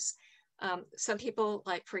stems, some people,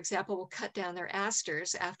 like, for example, will cut down their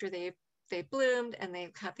asters after they've bloomed and they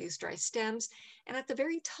have these dry stems. And at the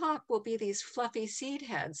very top will be these fluffy seed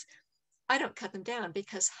heads. I don't cut them down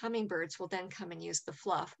because hummingbirds will then come and use the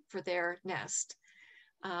fluff for their nest.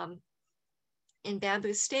 In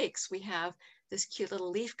bamboo stakes, we have this cute little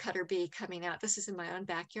leaf cutter bee coming out. This is in my own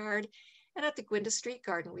backyard. And at the Gwynda Street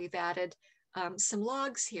Garden, we've added some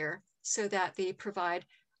logs here so that they provide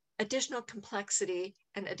additional complexity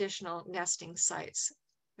and additional nesting sites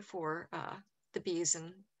for the bees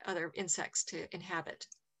and other insects to inhabit.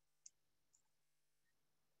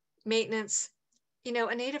 Maintenance,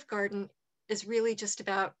 a native garden is really just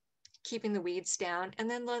about keeping the weeds down and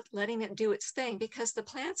then letting it do its thing, because the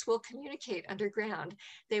plants will communicate underground.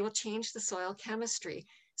 They will change the soil chemistry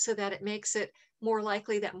so that it makes it more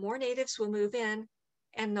likely that more natives will move in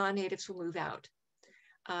and non-natives will move out.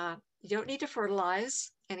 You don't need to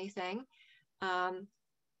fertilize anything.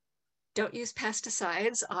 Don't use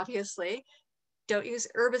pesticides, obviously. Don't use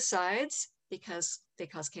herbicides because they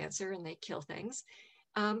cause cancer and they kill things.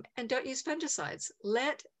 And don't use fungicides.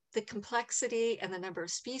 Let the complexity and the number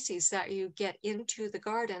of species that you get into the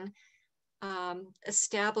garden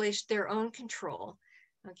establish their own control,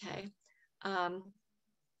 okay?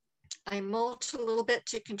 I mulch a little bit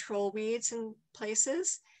to control weeds in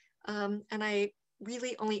places, and I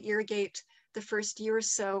really only irrigate the first year or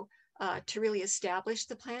so to really establish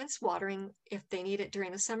the plants, watering if they need it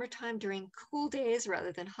during the summertime, during cool days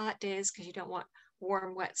rather than hot days, because you don't want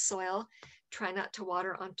warm, wet soil. Try not to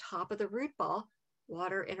water on top of the root ball.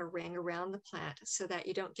 Water in a ring around the plant so that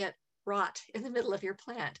you don't get rot in the middle of your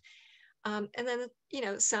plant. And then,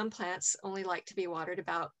 some plants only like to be watered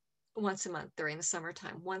about once a month during the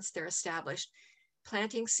summertime, once they're established.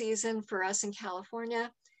 Planting season for us in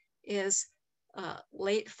California is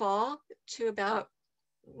late fall to about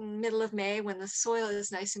middle of May, when the soil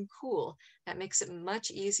is nice and cool. That makes it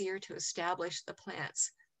much easier to establish the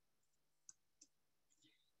plants.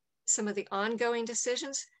 Some of the ongoing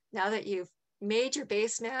decisions, now that you've made your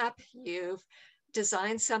base map, you've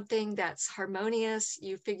designed something that's harmonious,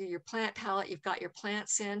 you figure your plant palette, you've got your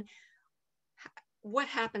plants in, what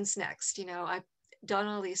happens next? I've done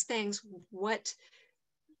all these things. What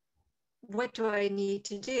do I need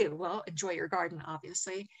to do? Well, enjoy your garden,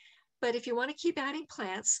 obviously. But if you want to keep adding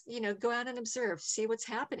plants, go out and observe, see what's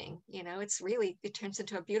happening. It turns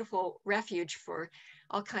into a beautiful refuge for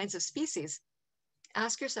all kinds of species.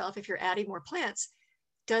 Ask yourself, if you're adding more plants,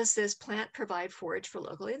 Does this plant provide forage for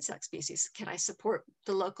local insect species? Can I support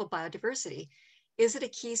the local biodiversity? Is it a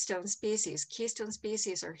keystone species? Keystone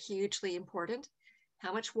species are hugely important.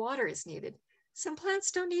 How much water is needed? Some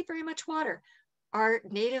plants don't need very much water. Our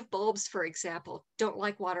native bulbs, for example, don't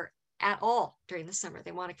like water at all during the summer.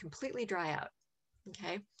 They want to completely dry out.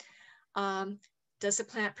 Okay. Does the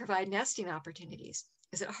plant provide nesting opportunities?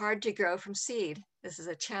 Is it hard to grow from seed? This is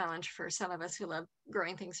a challenge for some of us who love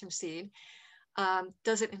growing things from seed.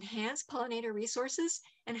 Does it enhance pollinator resources?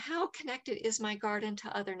 And how connected is my garden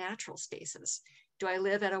to other natural spaces? Do I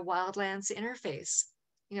live at a wildlands interface?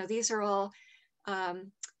 You know, these are all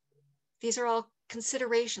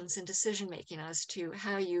considerations in decision making as to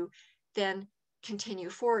how you then continue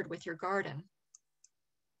forward with your garden.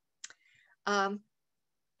 I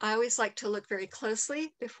always like to look very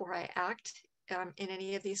closely before I act in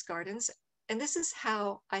any of these gardens. And this is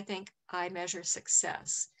how I think I measure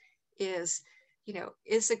success is, you know,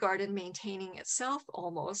 is the garden maintaining itself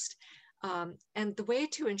almost? And the way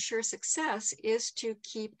to ensure success is to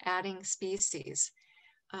keep adding species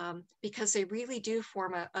because they really do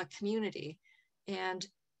form a community. And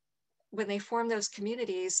when they form those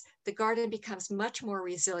communities, the garden becomes much more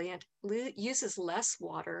resilient, uses less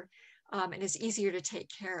water, and is easier to take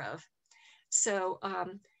care of. So,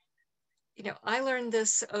 you know, I learned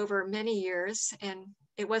this over many years, and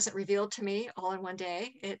it wasn't revealed to me all in one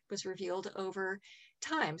day. It was revealed over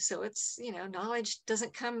time. So it's, you know, knowledge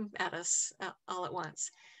doesn't come at us all at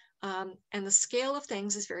once. And the scale of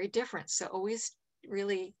things is very different. So always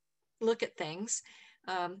really look at things.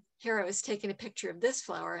 Here I was taking a picture of this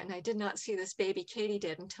flower, and I did not see this baby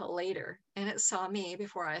katydid until later, and it saw me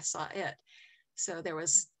before I saw it. So there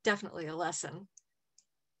was definitely a lesson.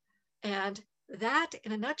 And that,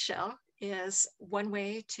 in a nutshell, is one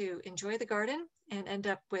way to enjoy the garden and end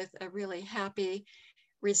up with a really happy,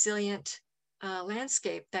 resilient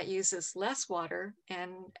landscape that uses less water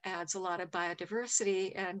and adds a lot of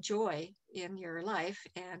biodiversity and joy in your life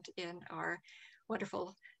and in our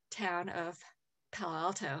wonderful town of Palo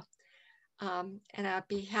Alto. And I'd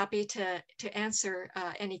be happy to answer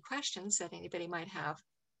any questions that anybody might have.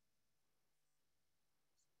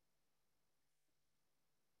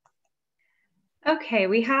 Okay,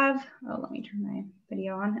 we have, oh, let me turn my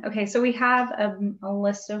video on. Okay, so we have a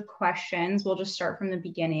list of questions. We'll just start from the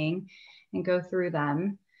beginning and go through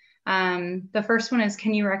them. The first one is,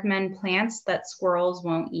 can you recommend plants that squirrels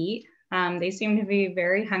won't eat? They seem to be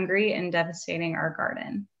very hungry and devastating our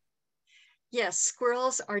garden. Yes,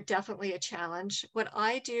 squirrels are definitely a challenge. What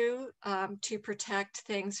I do to protect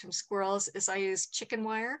things from squirrels is I use chicken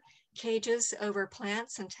wire cages over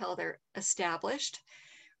plants until they're established,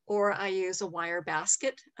 or I use a wire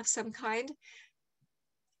basket of some kind.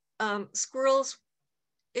 Squirrels,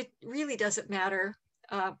 it really doesn't matter.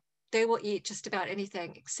 They will eat just about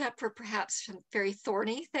anything except for perhaps some very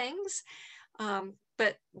thorny things.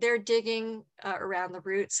 But they're digging around the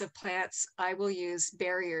roots of plants. I will use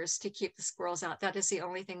barriers to keep the squirrels out. That is the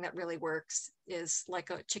only thing that really works, is like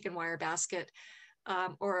a chicken wire basket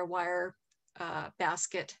or a wire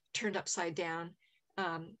basket turned upside down.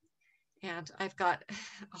 And I've got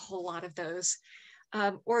a whole lot of those.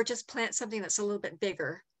 Or just plant something that's a little bit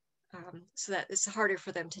bigger so that it's harder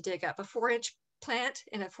for them to dig up. A 4-inch plant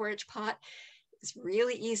in a 4-inch pot is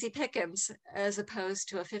really easy pickings as opposed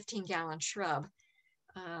to a 15-gallon shrub.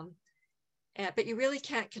 But you really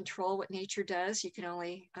can't control what nature does. You can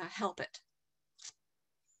only help it.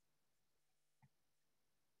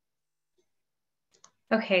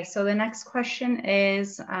 Okay, so the next question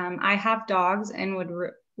is, I have dogs and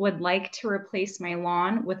would like to replace my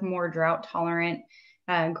lawn with more drought tolerant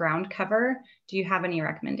ground cover. Do you have any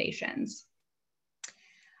recommendations?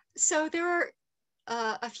 So there are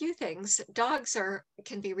a few things. Dogs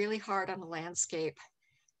can be really hard on the landscape.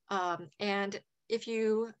 And if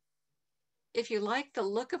you like the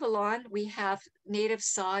look of a lawn, we have native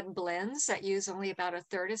sod blends that use only about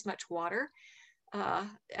 1/3 as much water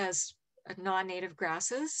as non-native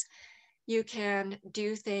grasses. You can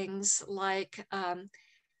do things like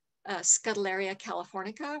Scutellaria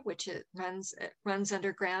californica, which runs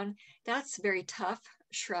underground. That's a very tough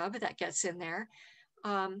shrub that gets in there.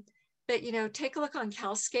 But you know, take a look on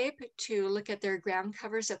Calscape to look at their ground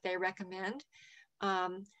covers that they recommend.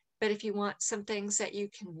 But if you want some things that you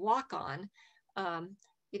can walk on,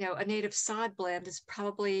 you know, a native sod blend is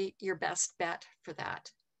probably your best bet for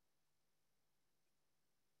that.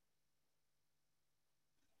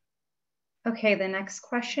 Okay, the next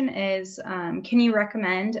question is, can you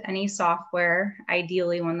recommend any software,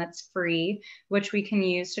 ideally one that's free, which we can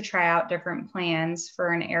use to try out different plans for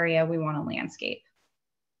an area we want to landscape?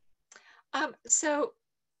 So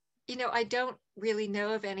you know, I don't really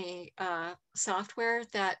know of any software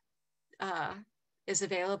that is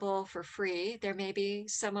available for free. There may be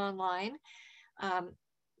some online. Um,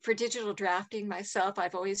 for digital drafting myself,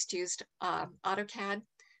 I've always used AutoCAD,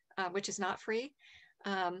 which is not free.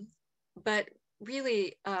 Um, but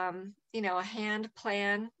really, you know, a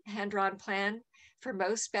hand-drawn plan for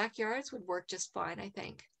most backyards would work just fine, I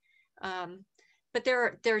think. But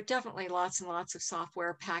there are definitely lots and lots of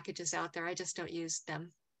software packages out there. I just don't use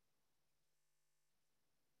them.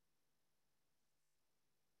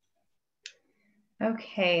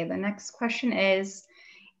 Okay, the next question is,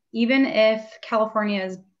 even if California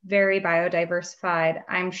is very biodiversified,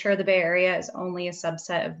 I'm sure the Bay Area is only a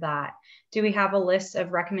subset of that. Do we have a list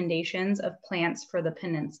of recommendations of plants for the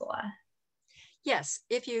peninsula? Yes,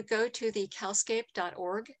 if you go to the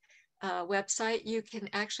calscape.org website, you can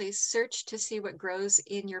actually search to see what grows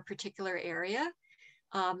in your particular area,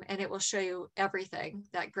 and it will show you everything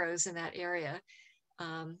that grows in that area.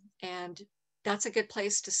 And that's a good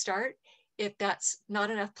place to start. If that's not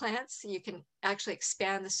enough plants, you can actually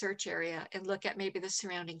expand the search area and look at maybe the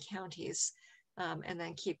surrounding counties, and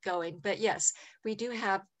then keep going. But yes, we do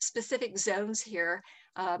have specific zones here,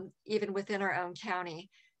 even within our own county.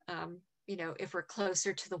 You know, if we're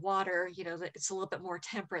closer to the water, you know, it's a little bit more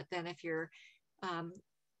temperate than if you're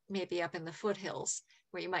maybe up in the foothills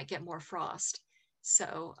where you might get more frost.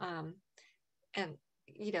 So, and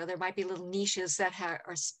you know, there might be little niches that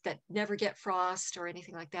that never get frost or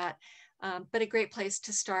anything like that. But a great place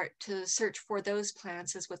to start to search for those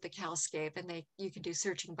plants is with the Calscape, and you can do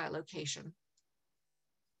searching by location.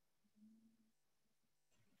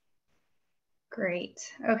 Great.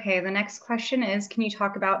 Okay, the next question is, can you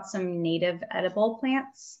talk about some native edible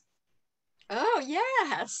plants? Oh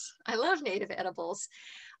yes, I love native edibles.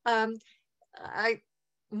 Um,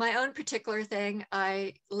 my own particular thing,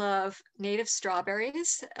 I love native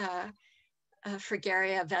strawberries.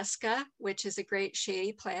 Fragaria vesca, which is a great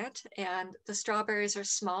shady plant. And the strawberries are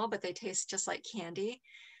small, but they taste just like candy.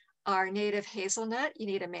 Our native hazelnut, you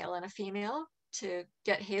need a male and a female to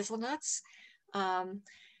get hazelnuts.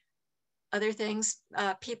 Other things,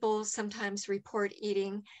 people sometimes report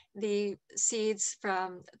eating the seeds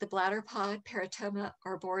from the bladder pod, Paratoma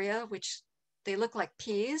arborea, which they look like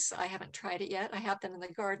peas. I haven't tried it yet. I have them in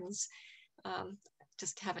the gardens.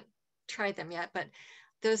 Just haven't tried them yet, but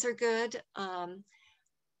those are good.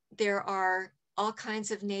 There are all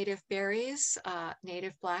kinds of native berries,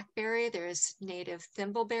 native blackberry, there's native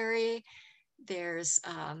thimbleberry, there's,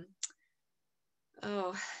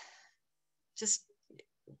 just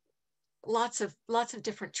lots of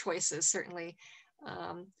different choices, certainly.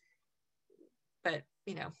 But,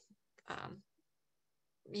 you know,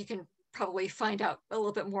 you can probably find out a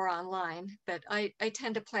little bit more online, but I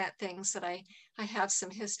tend to plant things that I have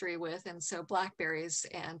some history with. And so blackberries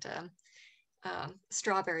and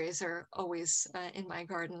strawberries are always in my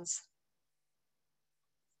gardens.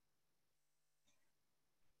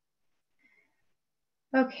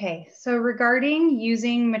 Okay, so regarding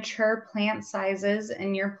using mature plant sizes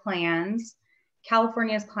in your plans,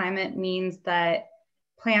 California's climate means that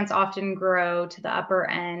plants often grow to the upper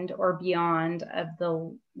end or beyond of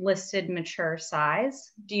the listed mature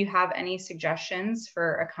size. Do you have any suggestions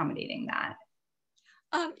for accommodating that?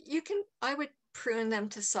 I would prune them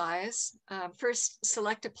to size. First,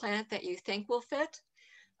 select a plant that you think will fit.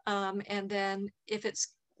 And then if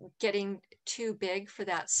it's getting too big for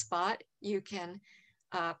that spot, you can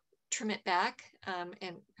trim it back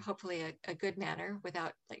in hopefully a good manner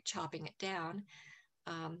without like chopping it down.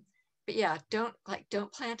 But yeah,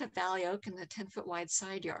 don't plant a valley oak in the 10-foot wide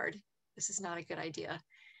side yard. This is not a good idea.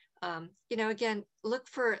 You know, again, look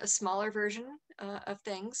for a smaller version of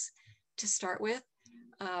things to start with,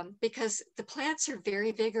 because the plants are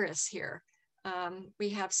very vigorous here. We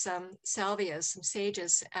have some salvias, some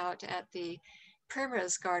sages out at the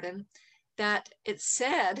primrose garden that it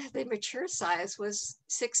said the mature size was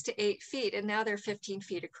 6 to 8 feet, and now they're 15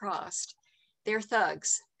 feet across. They're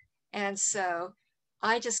thugs. And so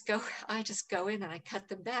I just go in and I cut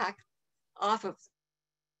them back off of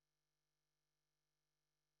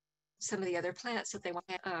some of the other plants that they want.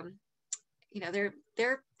 You know,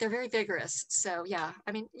 they're very vigorous. So yeah,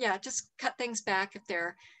 I mean, yeah, just cut things back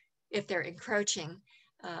if they're encroaching,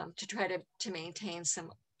 to try to maintain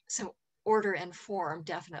some order and form,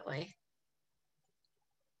 definitely.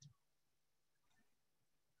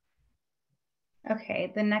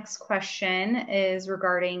 Okay, the next question is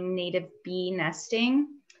regarding native bee nesting.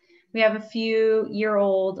 We have a few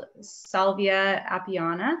year-old Salvia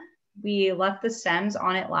apiana. We left the stems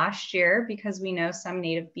on it last year because we know some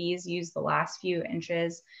native bees use the last few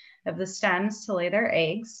inches of the stems to lay their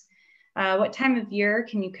eggs. What time of year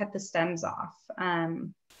can you cut the stems off?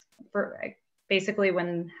 For basically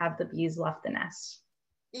when have the bees left the nest?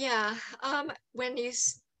 Yeah, when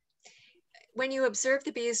you observe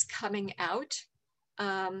the bees coming out,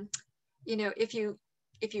 um, if you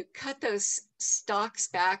cut those stalks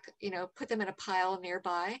back, put them in a pile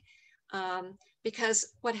nearby,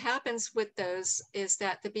 because what happens with those is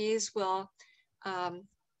that the bees will, um,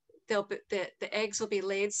 the eggs will be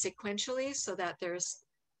laid sequentially so that there's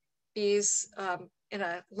bees in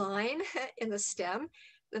a line in the stem.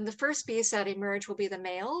 Then the first bees that emerge will be the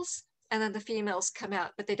males, and then the females come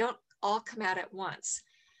out, but they don't all come out at once.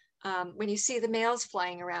 When you see the males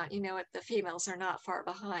flying around, you know the females are not far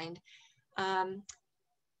behind. Um,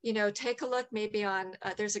 take a look maybe on,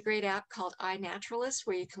 there's a great app called iNaturalist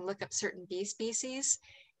where you can look up certain bee species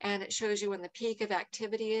and it shows you when the peak of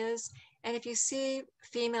activity is. And if you see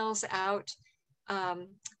females out, um,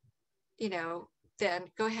 you know, then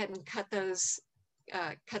go ahead and cut those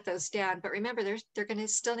down. But remember, they're going to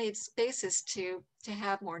still need spaces to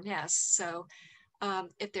have more nests. So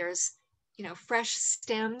if there's, fresh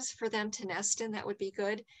stems for them to nest in, that would be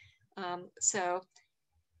good. So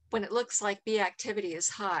when it looks like bee activity is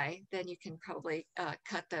high, then you can probably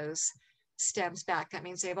cut those stems back. That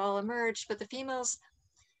means they've all emerged, but the females,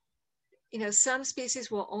 some species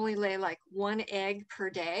will only lay like one egg per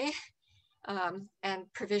day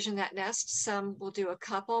and provision that nest. Some will do a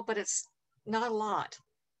couple, but it's not a lot.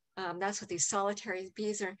 That's what these solitary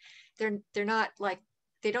bees are. They're not like,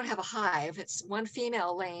 they don't have a hive. It's one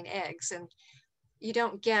female laying eggs, and you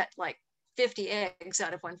don't get like 50 eggs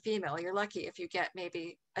out of one female. You're lucky if you get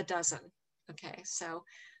maybe a dozen. Okay, so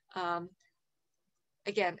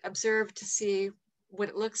again, observe to see what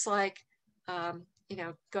it looks like. Go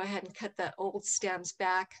ahead and cut the old stems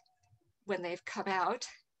back when they've come out,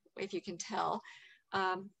 if you can tell,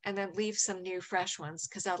 and then leave some new fresh ones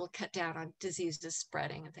because that'll cut down on diseases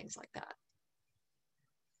spreading and things like that.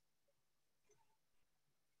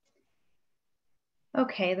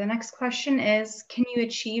 Okay, the next question is, can you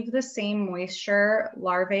achieve the same moisture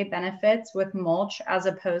larvae benefits with mulch as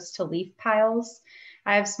opposed to leaf piles?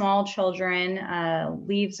 I have small children.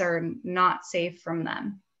 Leaves are not safe from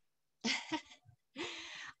them.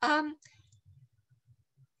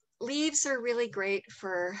 Leaves are really great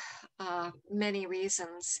for many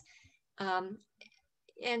reasons.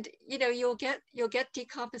 And you'll get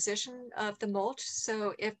decomposition of the mulch.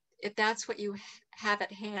 So if that's what you have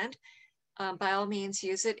at hand, by all means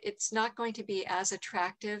use it. It's not going to be as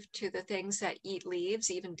attractive to the things that eat leaves,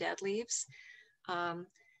 even dead leaves.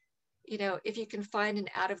 If you can find an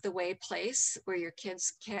out of the way place where your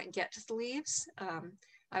kids can't get to the leaves,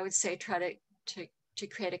 I would say try to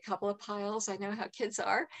create a couple of piles. I know how kids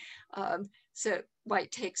are. So it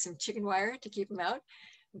might take some chicken wire to keep them out.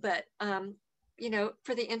 But,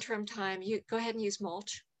 for the interim time, you go ahead and use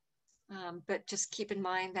mulch. But just keep in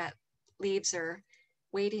mind that leaves are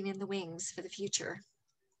waiting in the wings for the future.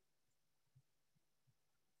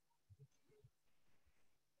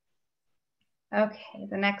 Okay,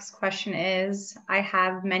 the next question is, I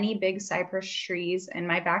have many big cypress trees in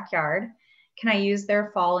my backyard. Can I use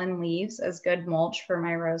their fallen leaves as good mulch for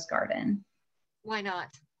my rose garden? Why not?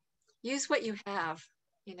 Use what you have.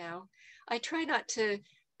 I try not to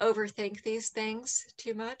overthink these things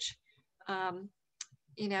too much.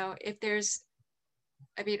 If there's,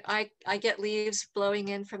 I get leaves blowing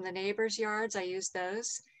in from the neighbors' yards. I use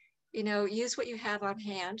those. Use what you have on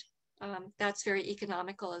hand. That's very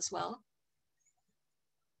economical as well.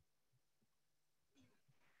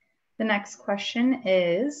 The next question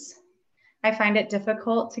is, I find it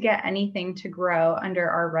difficult to get anything to grow under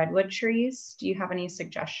our redwood trees. Do you have any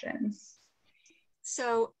suggestions?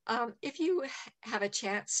 So if you have a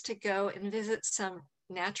chance to go and visit some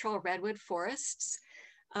natural redwood forests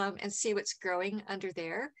and see what's growing under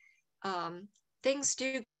there, things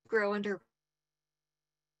do grow under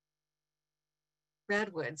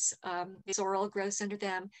redwoods. Sorrel grows under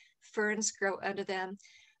them, ferns grow under them,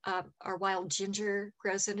 our wild ginger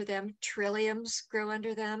grows under them, trilliums grow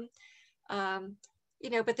under them.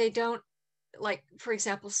 But they don't, like, for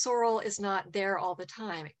example, sorrel is not there all the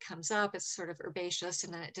time. It comes up, it's sort of herbaceous,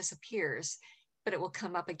 and then it disappears, but it will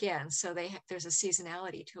come up again. So there's a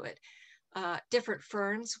seasonality to it. Different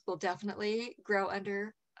ferns will definitely grow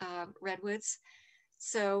under redwoods.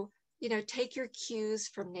 So, take your cues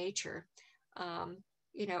from nature.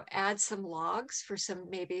 Add some logs for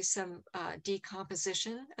maybe some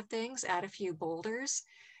decomposition of things, add a few boulders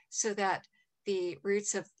so that the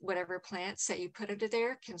roots of whatever plants that you put under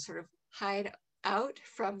there can sort of hide out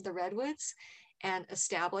from the redwoods and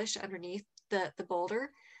establish underneath the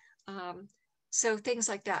boulder. So things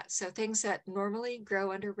like that. So things that normally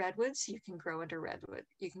grow under redwoods, you can grow under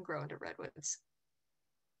redwoods.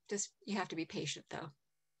 Just, you have to be patient though.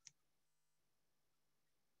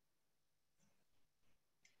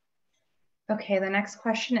 Okay, the next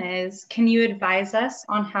question is, can you advise us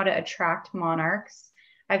on how to attract monarchs?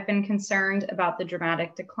 I've been concerned about the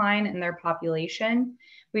dramatic decline in their population.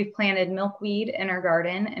 We've planted milkweed in our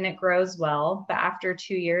garden and it grows well, but after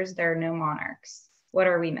 2 years, there are no monarchs. What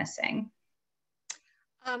are we missing?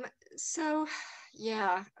 Um, so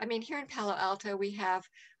yeah, I mean, here in Palo Alto, we have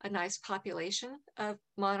a nice population of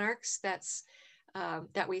monarchs that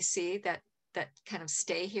we see that kind of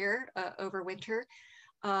stay here over winter.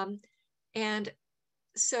 Um, and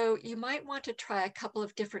so you might want to try a couple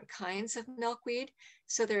of different kinds of milkweed.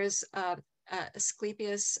 So there's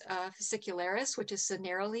Asclepias fascicularis, which is a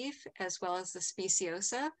narrow leaf, as well as the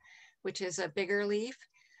speciosa, which is a bigger leaf.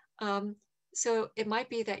 So it might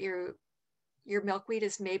be that your milkweed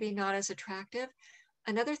is maybe not as attractive.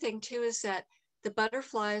 Another thing too is that the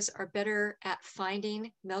butterflies are better at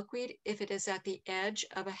finding milkweed if it is at the edge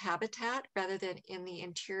of a habitat rather than in the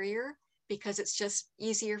interior, because it's just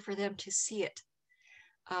easier for them to see it.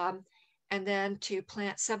 And then to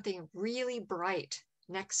plant something really bright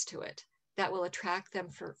next to it that will attract them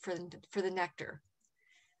for the nectar.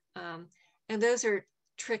 And those are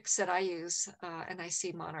tricks that I use, and I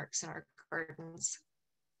see monarchs in our gardens.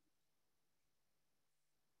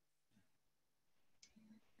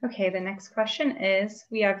 Okay, the next question is,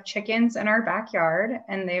 we have chickens in our backyard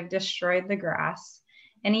and they've destroyed the grass.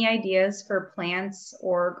 Any ideas for plants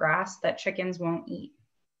or grass that chickens won't eat?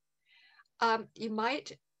 You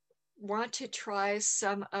might want to try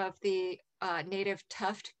some of the native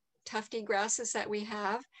tufty grasses that we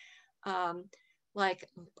have, like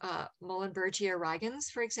Muhlenbergia rigans,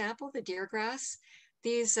 for example, the deer grass.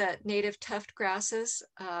 These native tuft grasses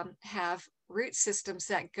have root systems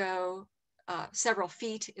that go several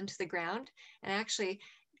feet into the ground. And actually,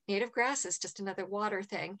 native grass is just another water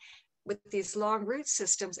thing. With these long root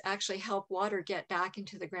systems, actually help water get back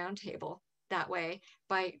into the ground table that way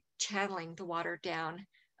by channeling the water down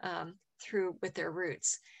through with their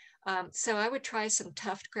roots. So I would try some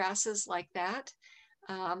tuft grasses like that.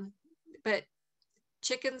 But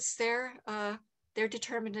chickens, they're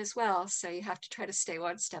determined as well. So you have to try to stay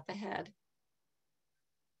one step ahead.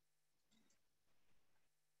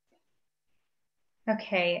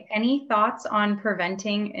 Okay, any thoughts on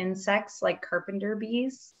preventing insects like carpenter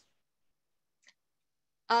bees?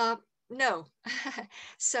 No.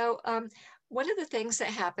 So one of the things that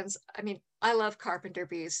happens, I mean, I love carpenter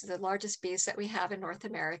bees, the largest bees that we have in North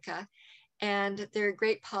America, and they're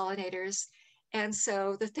great pollinators. And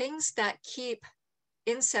so the things that keep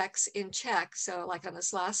insects in check, so like on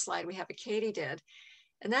this last slide, we have a katydid,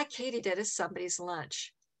 and that katydid is somebody's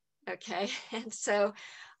lunch, okay? And so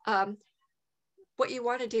what you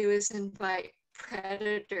want to do is invite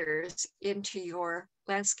predators into your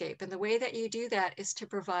landscape. And the way that you do that is to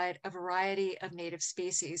provide a variety of native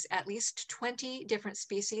species, at least 20 different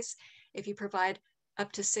species. If you provide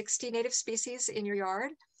up to 60 native species in your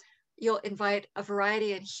yard, you'll invite a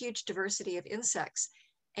variety and huge diversity of insects.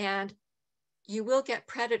 And you will get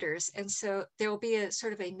predators. And so there will be a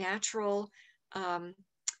sort of a natural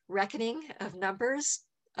reckoning of numbers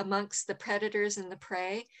amongst the predators and the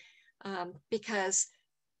prey, because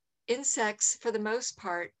insects, for the most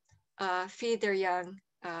part, feed their young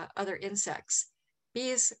other insects.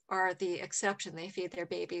 Bees are the exception. They feed their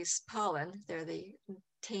babies pollen. They're the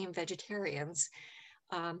tame vegetarians.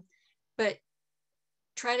 But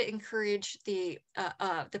try to encourage the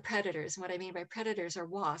predators. And what I mean by predators are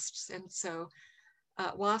wasps. And so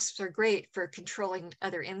wasps are great for controlling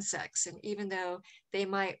other insects. And even though they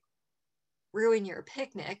might ruin your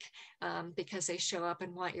picnic because they show up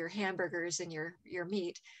and want your hamburgers and your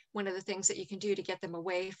meat, one of the things that you can do to get them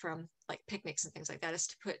away from like picnics and things like that is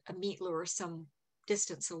to put a meat lure some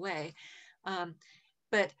distance away.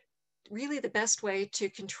 But really the best way to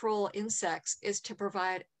control insects is to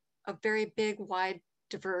provide a very big, wide,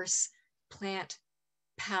 diverse plant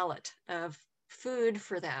palette of food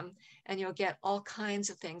for them, and you'll get all kinds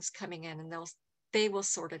of things coming in, and they will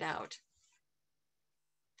sort it out.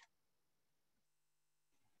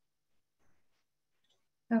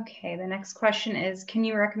 Okay, the next question is, can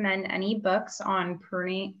you recommend any books on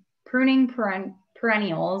pruning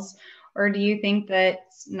perennials, or do you think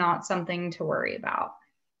that's not something to worry about?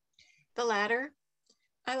 The latter.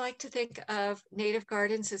 I like to think of native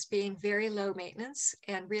gardens as being very low maintenance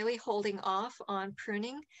and really holding off on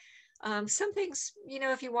pruning. Some things,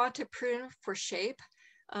 if you want to prune for shape,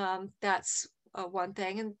 that's one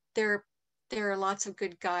thing. And there are lots of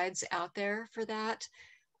good guides out there for that.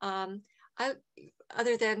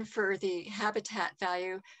 other than for the habitat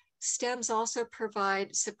value, stems also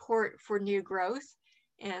provide support for new growth.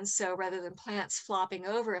 And so rather than plants flopping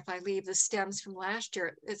over, if I leave the stems from last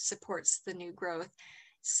year, it supports the new growth.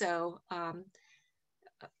 So,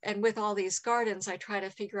 and with all these gardens, I try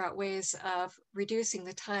to figure out ways of reducing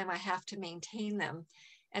the time I have to maintain them.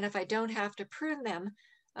 And if I don't have to prune them,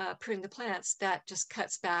 prune the plants, that just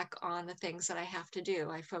cuts back on the things that I have to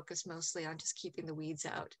do. I focus mostly on just keeping the weeds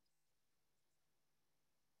out.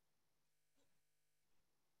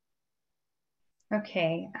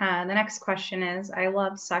 Okay, the next question is, I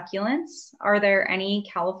love succulents. Are there any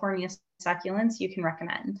California succulents you can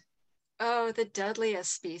recommend? Oh, the Dudleya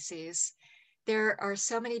species. There are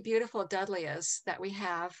so many beautiful Dudleyas that we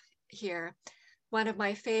have here. One of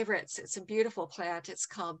my favorites, it's a beautiful plant. It's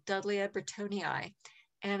called Dudleya bretonii,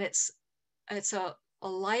 and it's a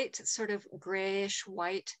light sort of grayish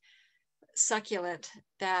white succulent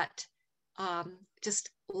that just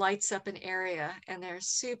lights up an area, and they're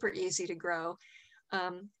super easy to grow.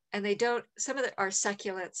 And they don't, some of our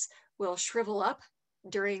succulents will shrivel up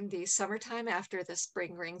during the summertime after the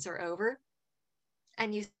spring rings are over.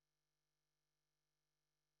 And you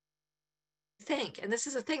think, and this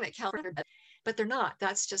is a thing that California does, but they're not.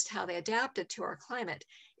 That's just how they adapted to our climate,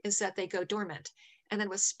 is that they go dormant. And then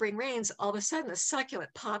with spring rains, all of a sudden the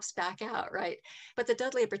succulent pops back out, right? But the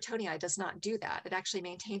Dudleya bretonii does not do that. It actually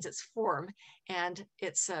maintains its form and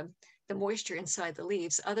it's the moisture inside the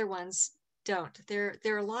leaves. Other ones don't. There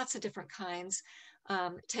are lots of different kinds.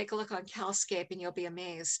 Take a look on Calscape and you'll be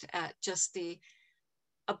amazed at just the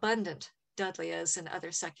abundant Dudleyas and other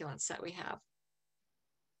succulents that we have.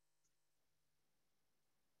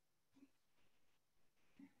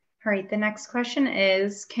 All right, the next question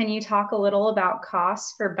is, can you talk a little about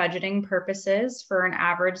costs for budgeting purposes for an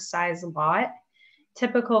average size lot?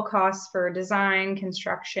 Typical costs for design,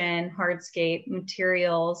 construction, hardscape,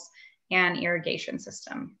 materials, and irrigation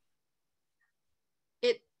system.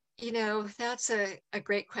 That's a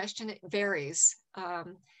great question. It varies.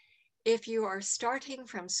 If you are starting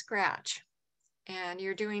from scratch and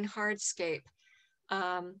you're doing hardscape,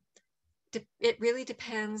 it really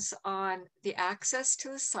depends on the access to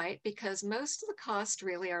the site, because most of the cost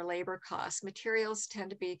really are labor costs. Materials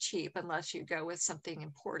tend to be cheap unless you go with something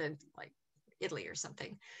imported like Italy or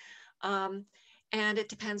something. And it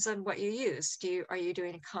depends on what you use. Are you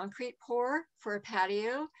doing a concrete pour for a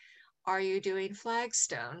patio? Are you doing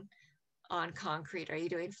flagstone on concrete? Are you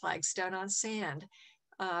doing flagstone on sand?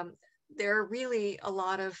 There are really a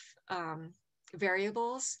lot of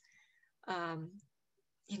variables. And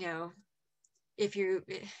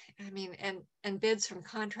bids from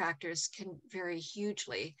contractors can vary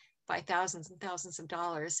hugely by thousands and thousands of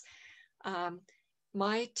dollars.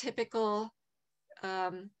 My typical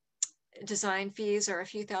design fees are a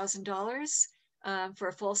few $1,000s. For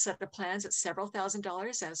a full set of plans, it's several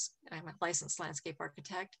 $1,000s, as I'm a licensed landscape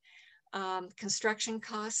architect. Construction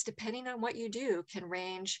costs, depending on what you do, can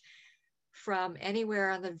range from anywhere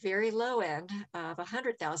on the very low end of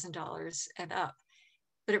 $100,000 and up.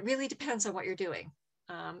 But it really depends on what you're doing.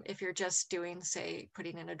 If you're just doing, say,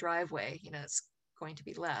 putting in a driveway, it's going to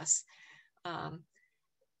be less.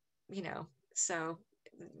 So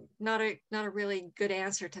not a really good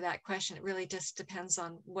answer to that question. It really just depends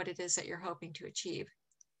on what it is that you're hoping to achieve.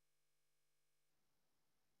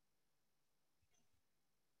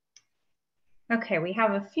 Okay, we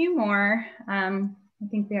have a few more. I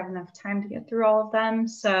think we have enough time to get through all of them.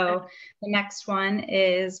 So the next one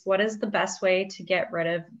is, what is the best way to get rid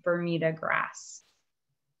of Bermuda grass?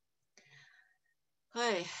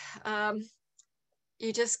 Hi,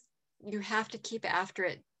 you have to keep after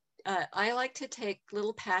it. I like to take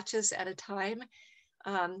little patches at a time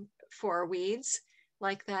for weeds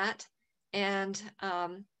like that. And,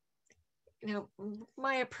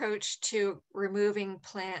 my approach to removing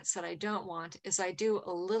plants that I don't want is I do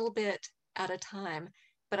a little bit at a time,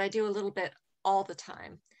 but I do a little bit all the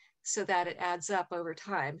time so that it adds up over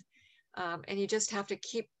time. And you just have to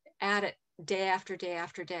keep at it day after day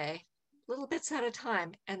after day, little bits at a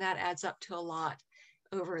time, and that adds up to a lot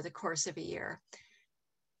over the course of a year.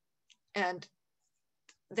 And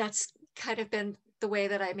that's kind of been the way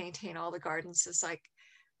that I maintain all the gardens, is like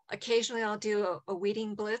occasionally I'll do a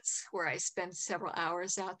weeding blitz where I spend several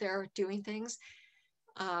hours out there doing things.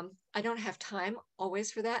 I don't have time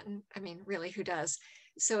always for that. And I mean, really, who does?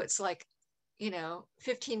 So it's like,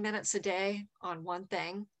 15 minutes a day on one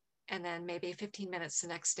thing, and then maybe 15 minutes the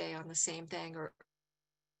next day on the same thing, or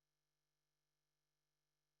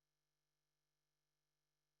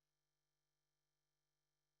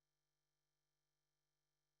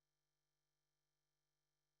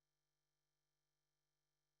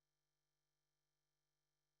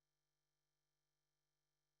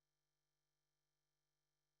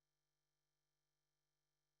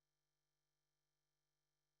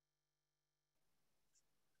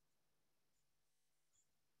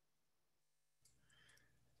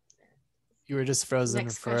You were just frozen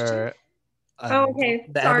Next question. for Oh, okay.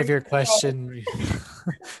 the end Sorry. of your question.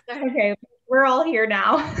 Okay, we're all here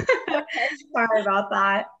now. Okay. Sorry about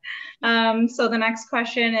that. So the next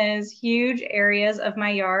question is, huge areas of my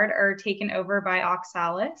yard are taken over by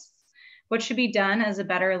oxalis. What should be done as a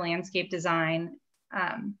better landscape design?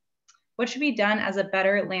 What should be done as a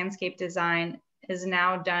better landscape design is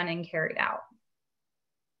now done and carried out?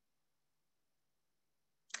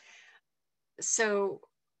 So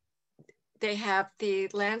they have the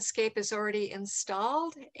landscape is already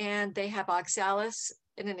installed and they have oxalis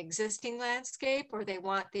in an existing landscape, or they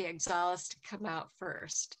want the oxalis to come out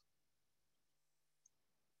first.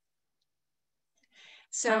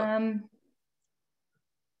 So,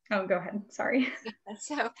 oh, go ahead. Sorry.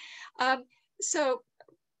 so, so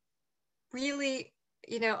really,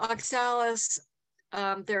 you know, oxalis,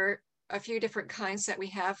 there are a few different kinds that we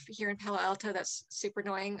have here in Palo Alto that's super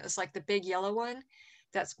annoying. It's like the big yellow one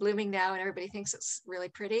that's blooming now and everybody thinks it's really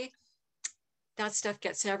pretty. That stuff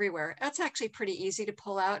gets everywhere. That's actually pretty easy to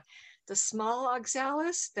pull out. The small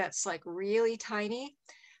oxalis that's like really tiny,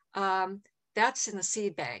 that's in the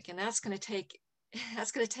seed bank, and that's going to take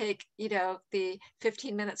you know, the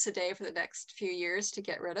 15 minutes a day for the next few years to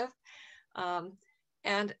get rid of.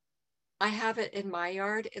 And I have it in my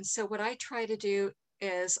yard, and so what I try to do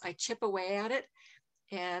is I chip away at it,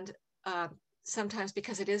 and sometimes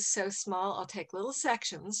because it is so small, I'll take little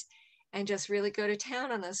sections and just really go to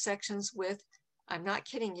town on those sections with, I'm not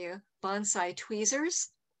kidding you, bonsai tweezers,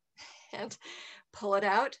 and pull it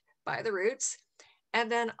out by the roots.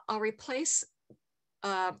 And then I'll replace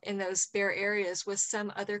in those bare areas with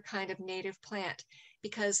some other kind of native plant,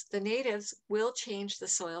 because the natives will change the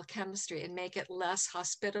soil chemistry and make it less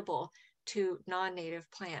hospitable to non-native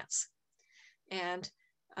plants. And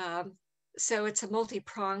so it's a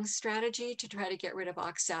multi-pronged strategy to try to get rid of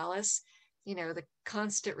oxalis, you know, the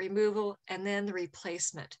constant removal and then the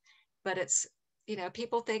replacement. But it's, you know,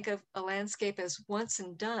 people think of a landscape as once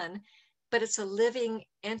and done, but it's a living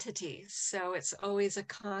entity. So it's always a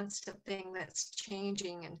constant thing that's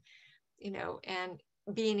changing and, you know, and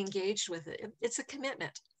being engaged with it. It's a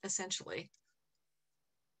commitment, essentially.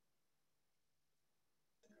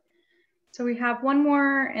 So we have one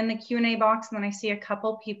more in the Q&A box, and then I see a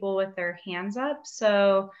couple people with their hands up.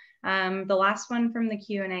 So the last one from the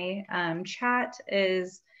Q&A chat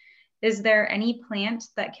is there any plant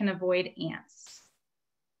that can avoid ants?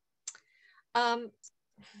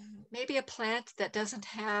 Maybe a plant that doesn't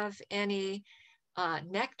have any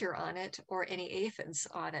nectar on it or any aphids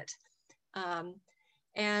on it.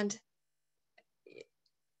 And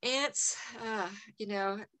ants, you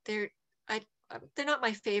know, they're not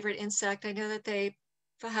my favorite insect. I know that they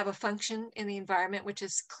have a function in the environment, which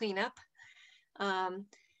is cleanup.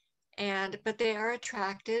 But they are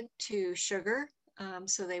attracted to sugar.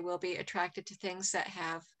 So they will be attracted to things that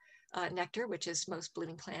have nectar, which is most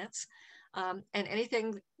blooming plants. And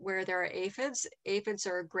anything where there are aphids, aphids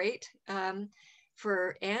are great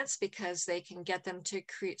for ants because they can get them to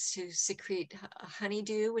secrete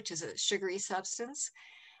honeydew, which is a sugary substance.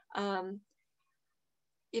 You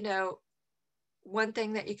know, one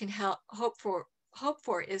thing that you can hope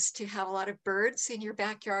for is to have a lot of birds in your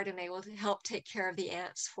backyard, and they will help take care of the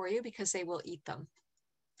ants for you because they will eat them.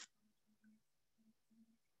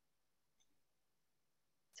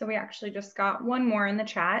 So we actually just got one more in the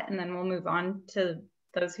chat, and then we'll move on to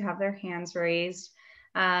those who have their hands raised.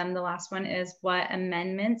 The last one is, what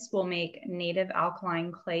amendments will make native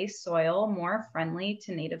alkaline clay soil more friendly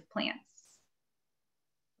to native plants?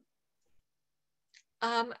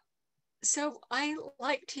 So I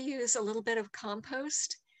like to use a little bit of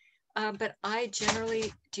compost, but I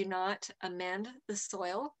generally do not amend the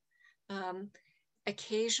soil.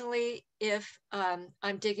 Occasionally, if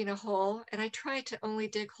I'm digging a hole, and I try to only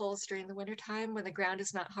dig holes during the wintertime when the ground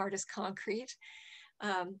is not hard as concrete,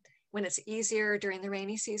 when it's easier during the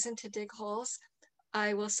rainy season to dig holes,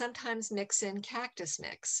 I will sometimes mix in cactus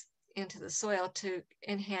mix into the soil to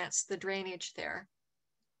enhance the drainage there.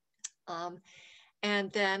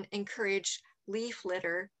 And then encourage leaf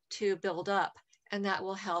litter to build up, and that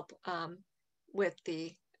will help with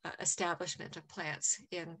the establishment of plants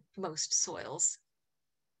in most soils.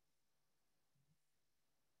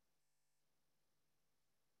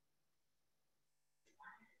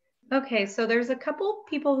 Okay, so there's a couple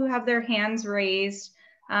people who have their hands raised.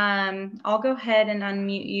 I'll go ahead and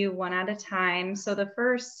unmute you one at a time. So the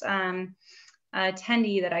first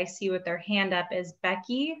attendee that I see with their hand up is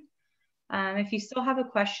Becky. If you still have a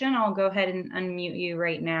question, I'll go ahead and unmute you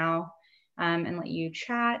right now and let you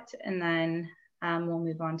chat, and then we'll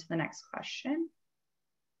move on to the next question.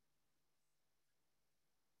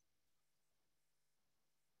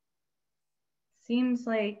 seems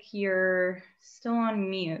like you're still on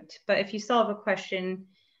mute, but if you still have a question,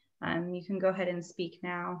 you can go ahead and speak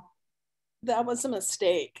now. That was a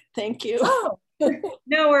mistake. Thank you. Oh,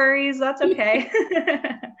 no worries. That's okay.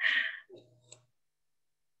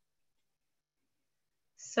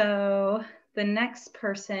 So the next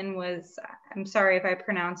person was, I'm sorry if I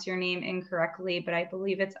pronounce your name incorrectly, but I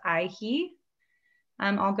believe it's Aihi.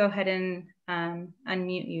 I'll go ahead and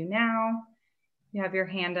unmute you now. You have your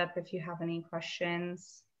hand up if you have any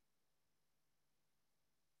questions.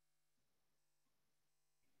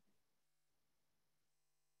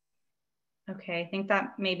 Okay, I think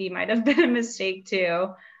that maybe might have been a mistake too.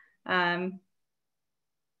 That's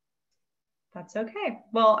okay.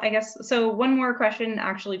 Well, I guess, so one more question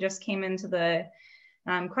actually just came into the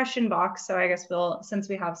question box. So I guess since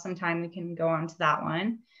we have some time, we can go on to that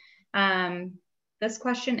one. This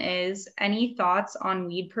question is, any thoughts on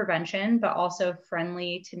weed prevention, but also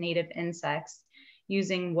friendly to native insects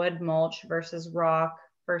using wood mulch versus rock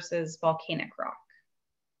versus volcanic rock?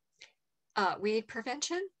 Weed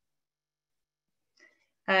prevention?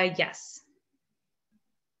 Yes.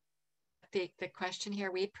 The question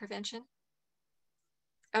here, weed prevention?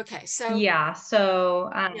 Okay, so. Yeah,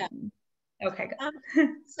 so, yeah. Okay, good.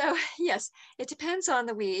 So yes, it depends on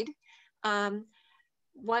the weed.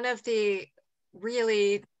 One of the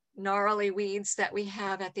really gnarly weeds that we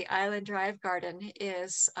have at the Island Drive Garden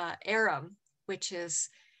is arum, which is,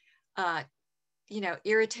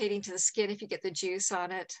 irritating to the skin if you get the juice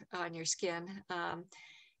on it, on your skin.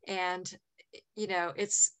 And,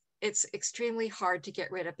 it's extremely hard to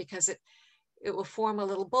get rid of because it will form a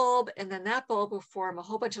little bulb, and then that bulb will form a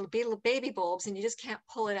whole bunch of little baby bulbs, and you just can't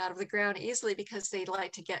pull it out of the ground easily because they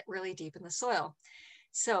like to get really deep in the soil.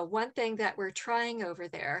 So one thing that we're trying over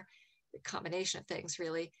there, the combination of things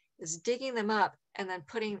really, is digging them up and then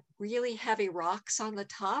putting really heavy rocks on the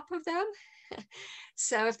top of them.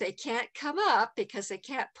 So if they can't come up because they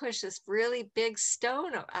can't push this really big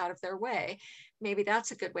stone out of their way, maybe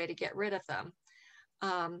that's a good way to get rid of them.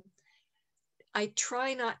 I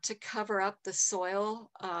try not to cover up the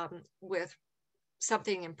soil with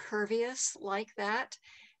something impervious like that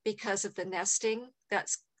because of the nesting that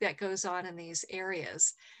goes on in these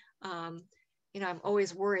areas. I'm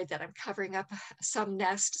always worried that I'm covering up some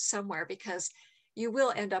nest somewhere because you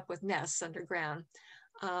will end up with nests underground.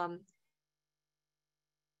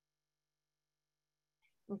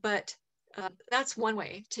 But that's one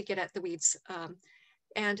way to get at the weeds.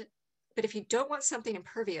 But if you don't want something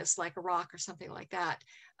impervious like a rock or something like that,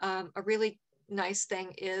 a really nice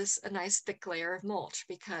thing is a nice thick layer of mulch,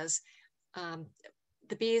 because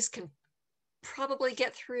the bees can probably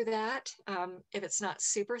get through that if it's not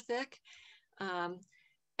super thick.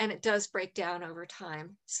 And it does break down over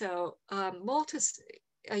time. So mulch is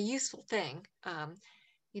a useful thing.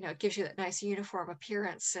 It gives you that nice uniform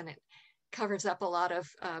appearance, and it covers up a lot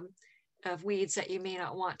of weeds that you may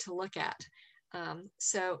not want to look at.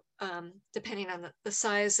 Depending on the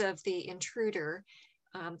size of the intruder,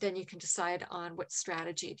 then you can decide on what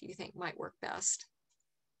strategy do you think might work best.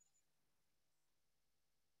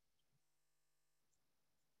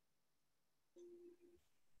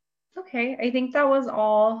 Okay, I think that was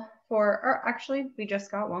all or actually, we just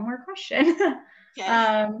got one more question.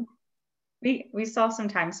 Okay. We still have some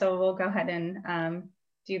time, so we'll go ahead and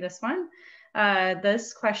do this one.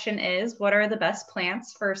 This question is, what are the best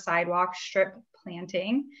plants for sidewalk strip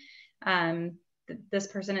planting? This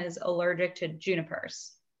person is allergic to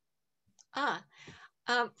junipers.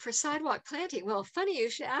 For sidewalk planting, well, funny you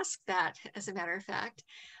should ask that, as a matter of fact.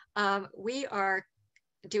 We are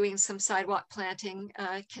doing some sidewalk planting,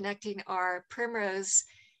 connecting our primrose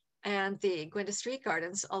and the Gwynda Street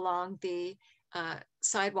Gardens along the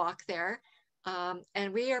sidewalk there.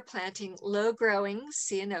 And we are planting low-growing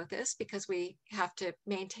ceanothus because we have to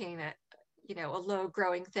maintain a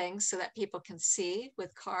low-growing thing so that people can see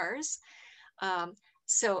with cars.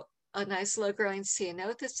 So a nice low-growing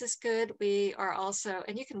ceanothus is good. We are also,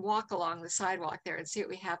 and you can walk along the sidewalk there and see what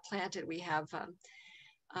we have planted. We have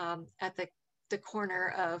at the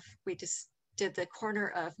corner of, we just did the corner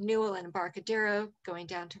of Newell and Embarcadero going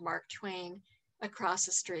down to Mark Twain across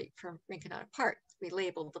the street from Rinconada Park. We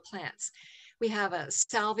labeled the plants. We have a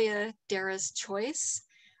Salvia Dara's Choice,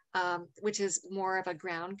 which is more of a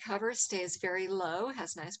ground cover, stays very low,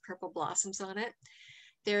 has nice purple blossoms on it.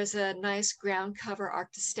 There's a nice ground cover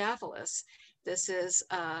Arctostaphylos. This is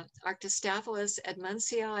Arctostaphylos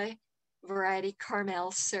edmundsii variety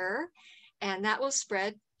Carmel Sur, and that will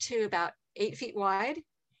spread to about 8 feet wide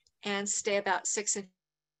and stay about 6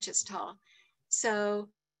 inches tall. So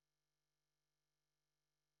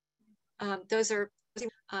those are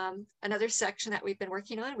Another section that we've been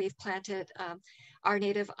working on, we've planted our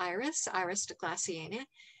native iris, Iris glaciana,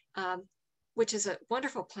 which is a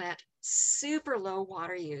wonderful plant, super low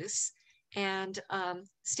water use, and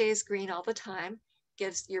stays green all the time,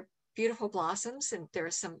 gives your beautiful blossoms, and there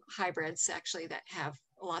are some hybrids actually that have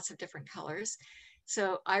lots of different colors.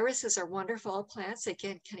 So irises are wonderful plants. They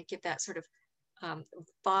can kind of give that sort of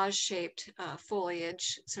vase-shaped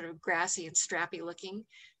foliage, sort of grassy and strappy looking,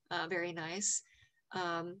 very nice.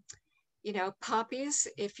 You know, poppies,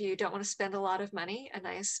 if you don't want to spend a lot of money, a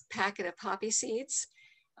nice packet of poppy seeds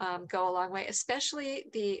go a long way, especially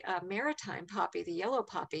the maritime poppy, the yellow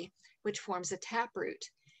poppy, which forms a taproot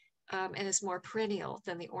and is more perennial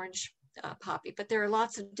than the orange poppy. But there are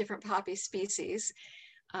lots of different poppy species.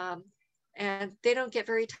 And they don't get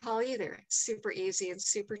very tall either. It's super easy and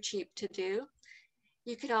super cheap to do.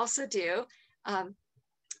 You can also do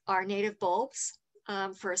our native bulbs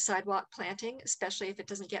for a sidewalk planting, especially if it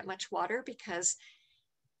doesn't get much water, because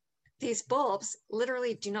these bulbs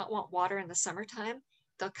literally do not want water in the summertime.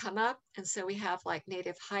 They'll come up. And so we have like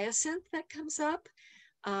native hyacinth that comes up.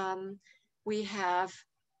 We have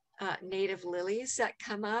native lilies that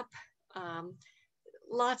come up.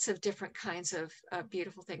 Lots of different kinds of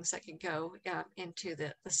beautiful things that can go into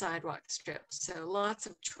the sidewalk strip. So lots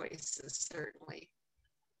of choices, certainly.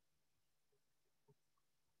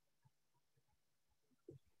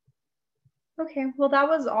 Okay, well, that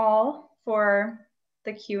was all for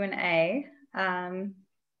the Q&A.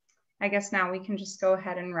 I guess now we can just go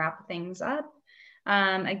ahead and wrap things up.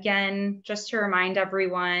 Again, just to remind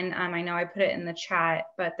everyone, I know I put it in the chat,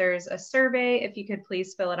 but there's a survey. If you could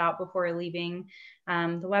please fill it out before leaving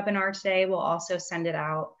the webinar today. We'll also send it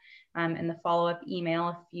out in the follow-up email.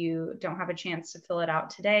 If you don't have a chance to fill it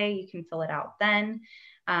out today, you can fill it out then.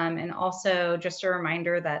 And also just a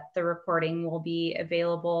reminder that the recording will be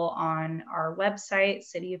available on our website,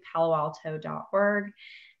 cityofpaloalto.org,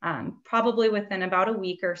 probably within about a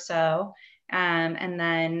week or so. And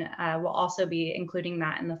then we'll also be including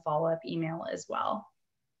that in the follow-up email as well.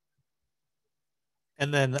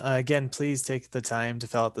 And then again, please take the time to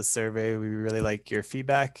fill out the survey. We really like your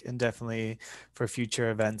feedback, and definitely for future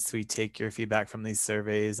events, we take your feedback from these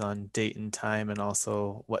surveys on date and time and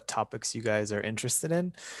also what topics you guys are interested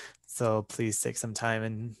in. So please take some time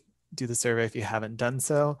and do the survey if you haven't done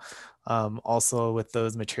so. Also with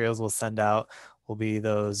those materials we'll send out will be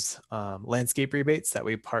those landscape rebates that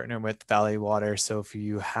we partner with Valley Water. So if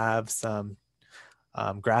you have some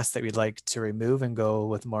grass that we'd like to remove and go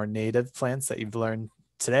with more native plants that you've learned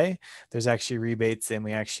today, there's actually rebates, and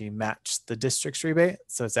we actually match the district's rebate.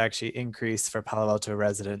 So it's actually increased for Palo Alto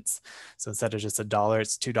residents. So instead of just $1,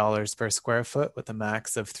 it's $2 per square foot with a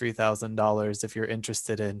max of $3,000 if you're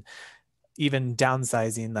interested in even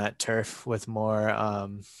downsizing that turf with more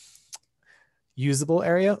usable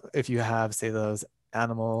area. If you have, say, those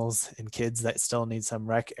animals and kids that still need some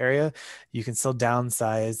rec area, you can still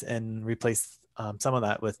downsize and replace some of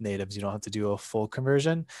that with natives. You don't have to do a full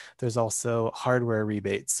conversion. There's also hardware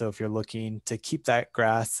rebates. So if you're looking to keep that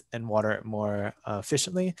grass and water it more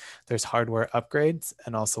efficiently, there's hardware upgrades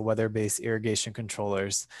and also weather-based irrigation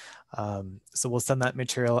controllers. So we'll send that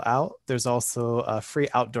material out. There's also a free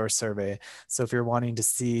outdoor survey. So if you're wanting to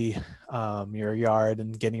see your yard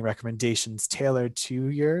and getting recommendations tailored to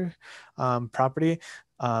your property,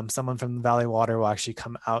 someone from the Valley Water will actually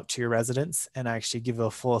come out to your residence and actually give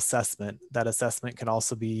a full assessment. That assessment can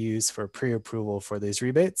also be used for pre-approval for these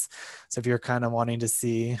rebates. So if you're kind of wanting to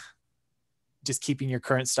see just keeping your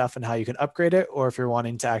current stuff and how you can upgrade it, or if you're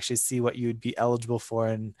wanting to actually see what you would be eligible for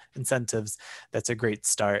in incentives, that's a great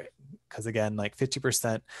start. Because again, like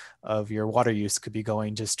 50% of your water use could be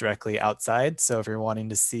going just directly outside. So if you're wanting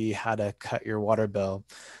to see how to cut your water bill,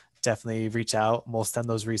 definitely reach out. We'll send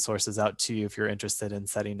those resources out to you if you're interested in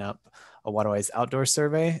setting up a Waterwise outdoor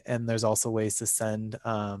survey. And there's also ways to send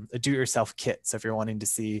a do-it-yourself kit. So if you're wanting to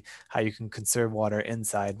see how you can conserve water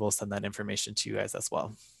inside, we'll send that information to you guys as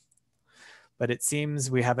well. But it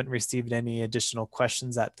seems we haven't received any additional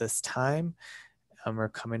questions at this time. We're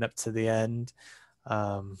coming up to the end.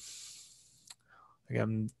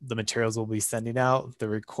 Again, the materials we'll be sending out, the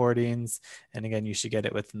recordings, and again, you should get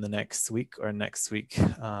it within the next week or next week.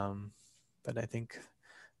 But I think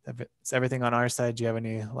that's everything on our side. Do you have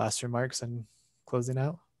any last remarks on closing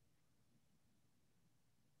out?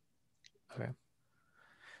 Okay.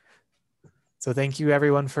 So thank you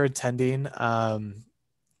everyone for attending.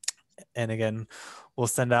 And again, we'll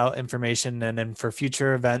send out information, and then for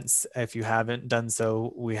future events, if you haven't done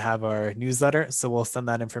so, we have our newsletter. So we'll send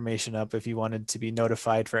that information up if you wanted to be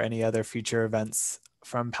notified for any other future events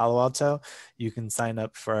from Palo Alto, you can sign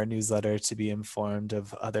up for our newsletter to be informed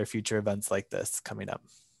of other future events like this coming up.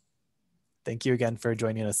 Thank you again for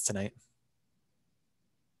joining us tonight.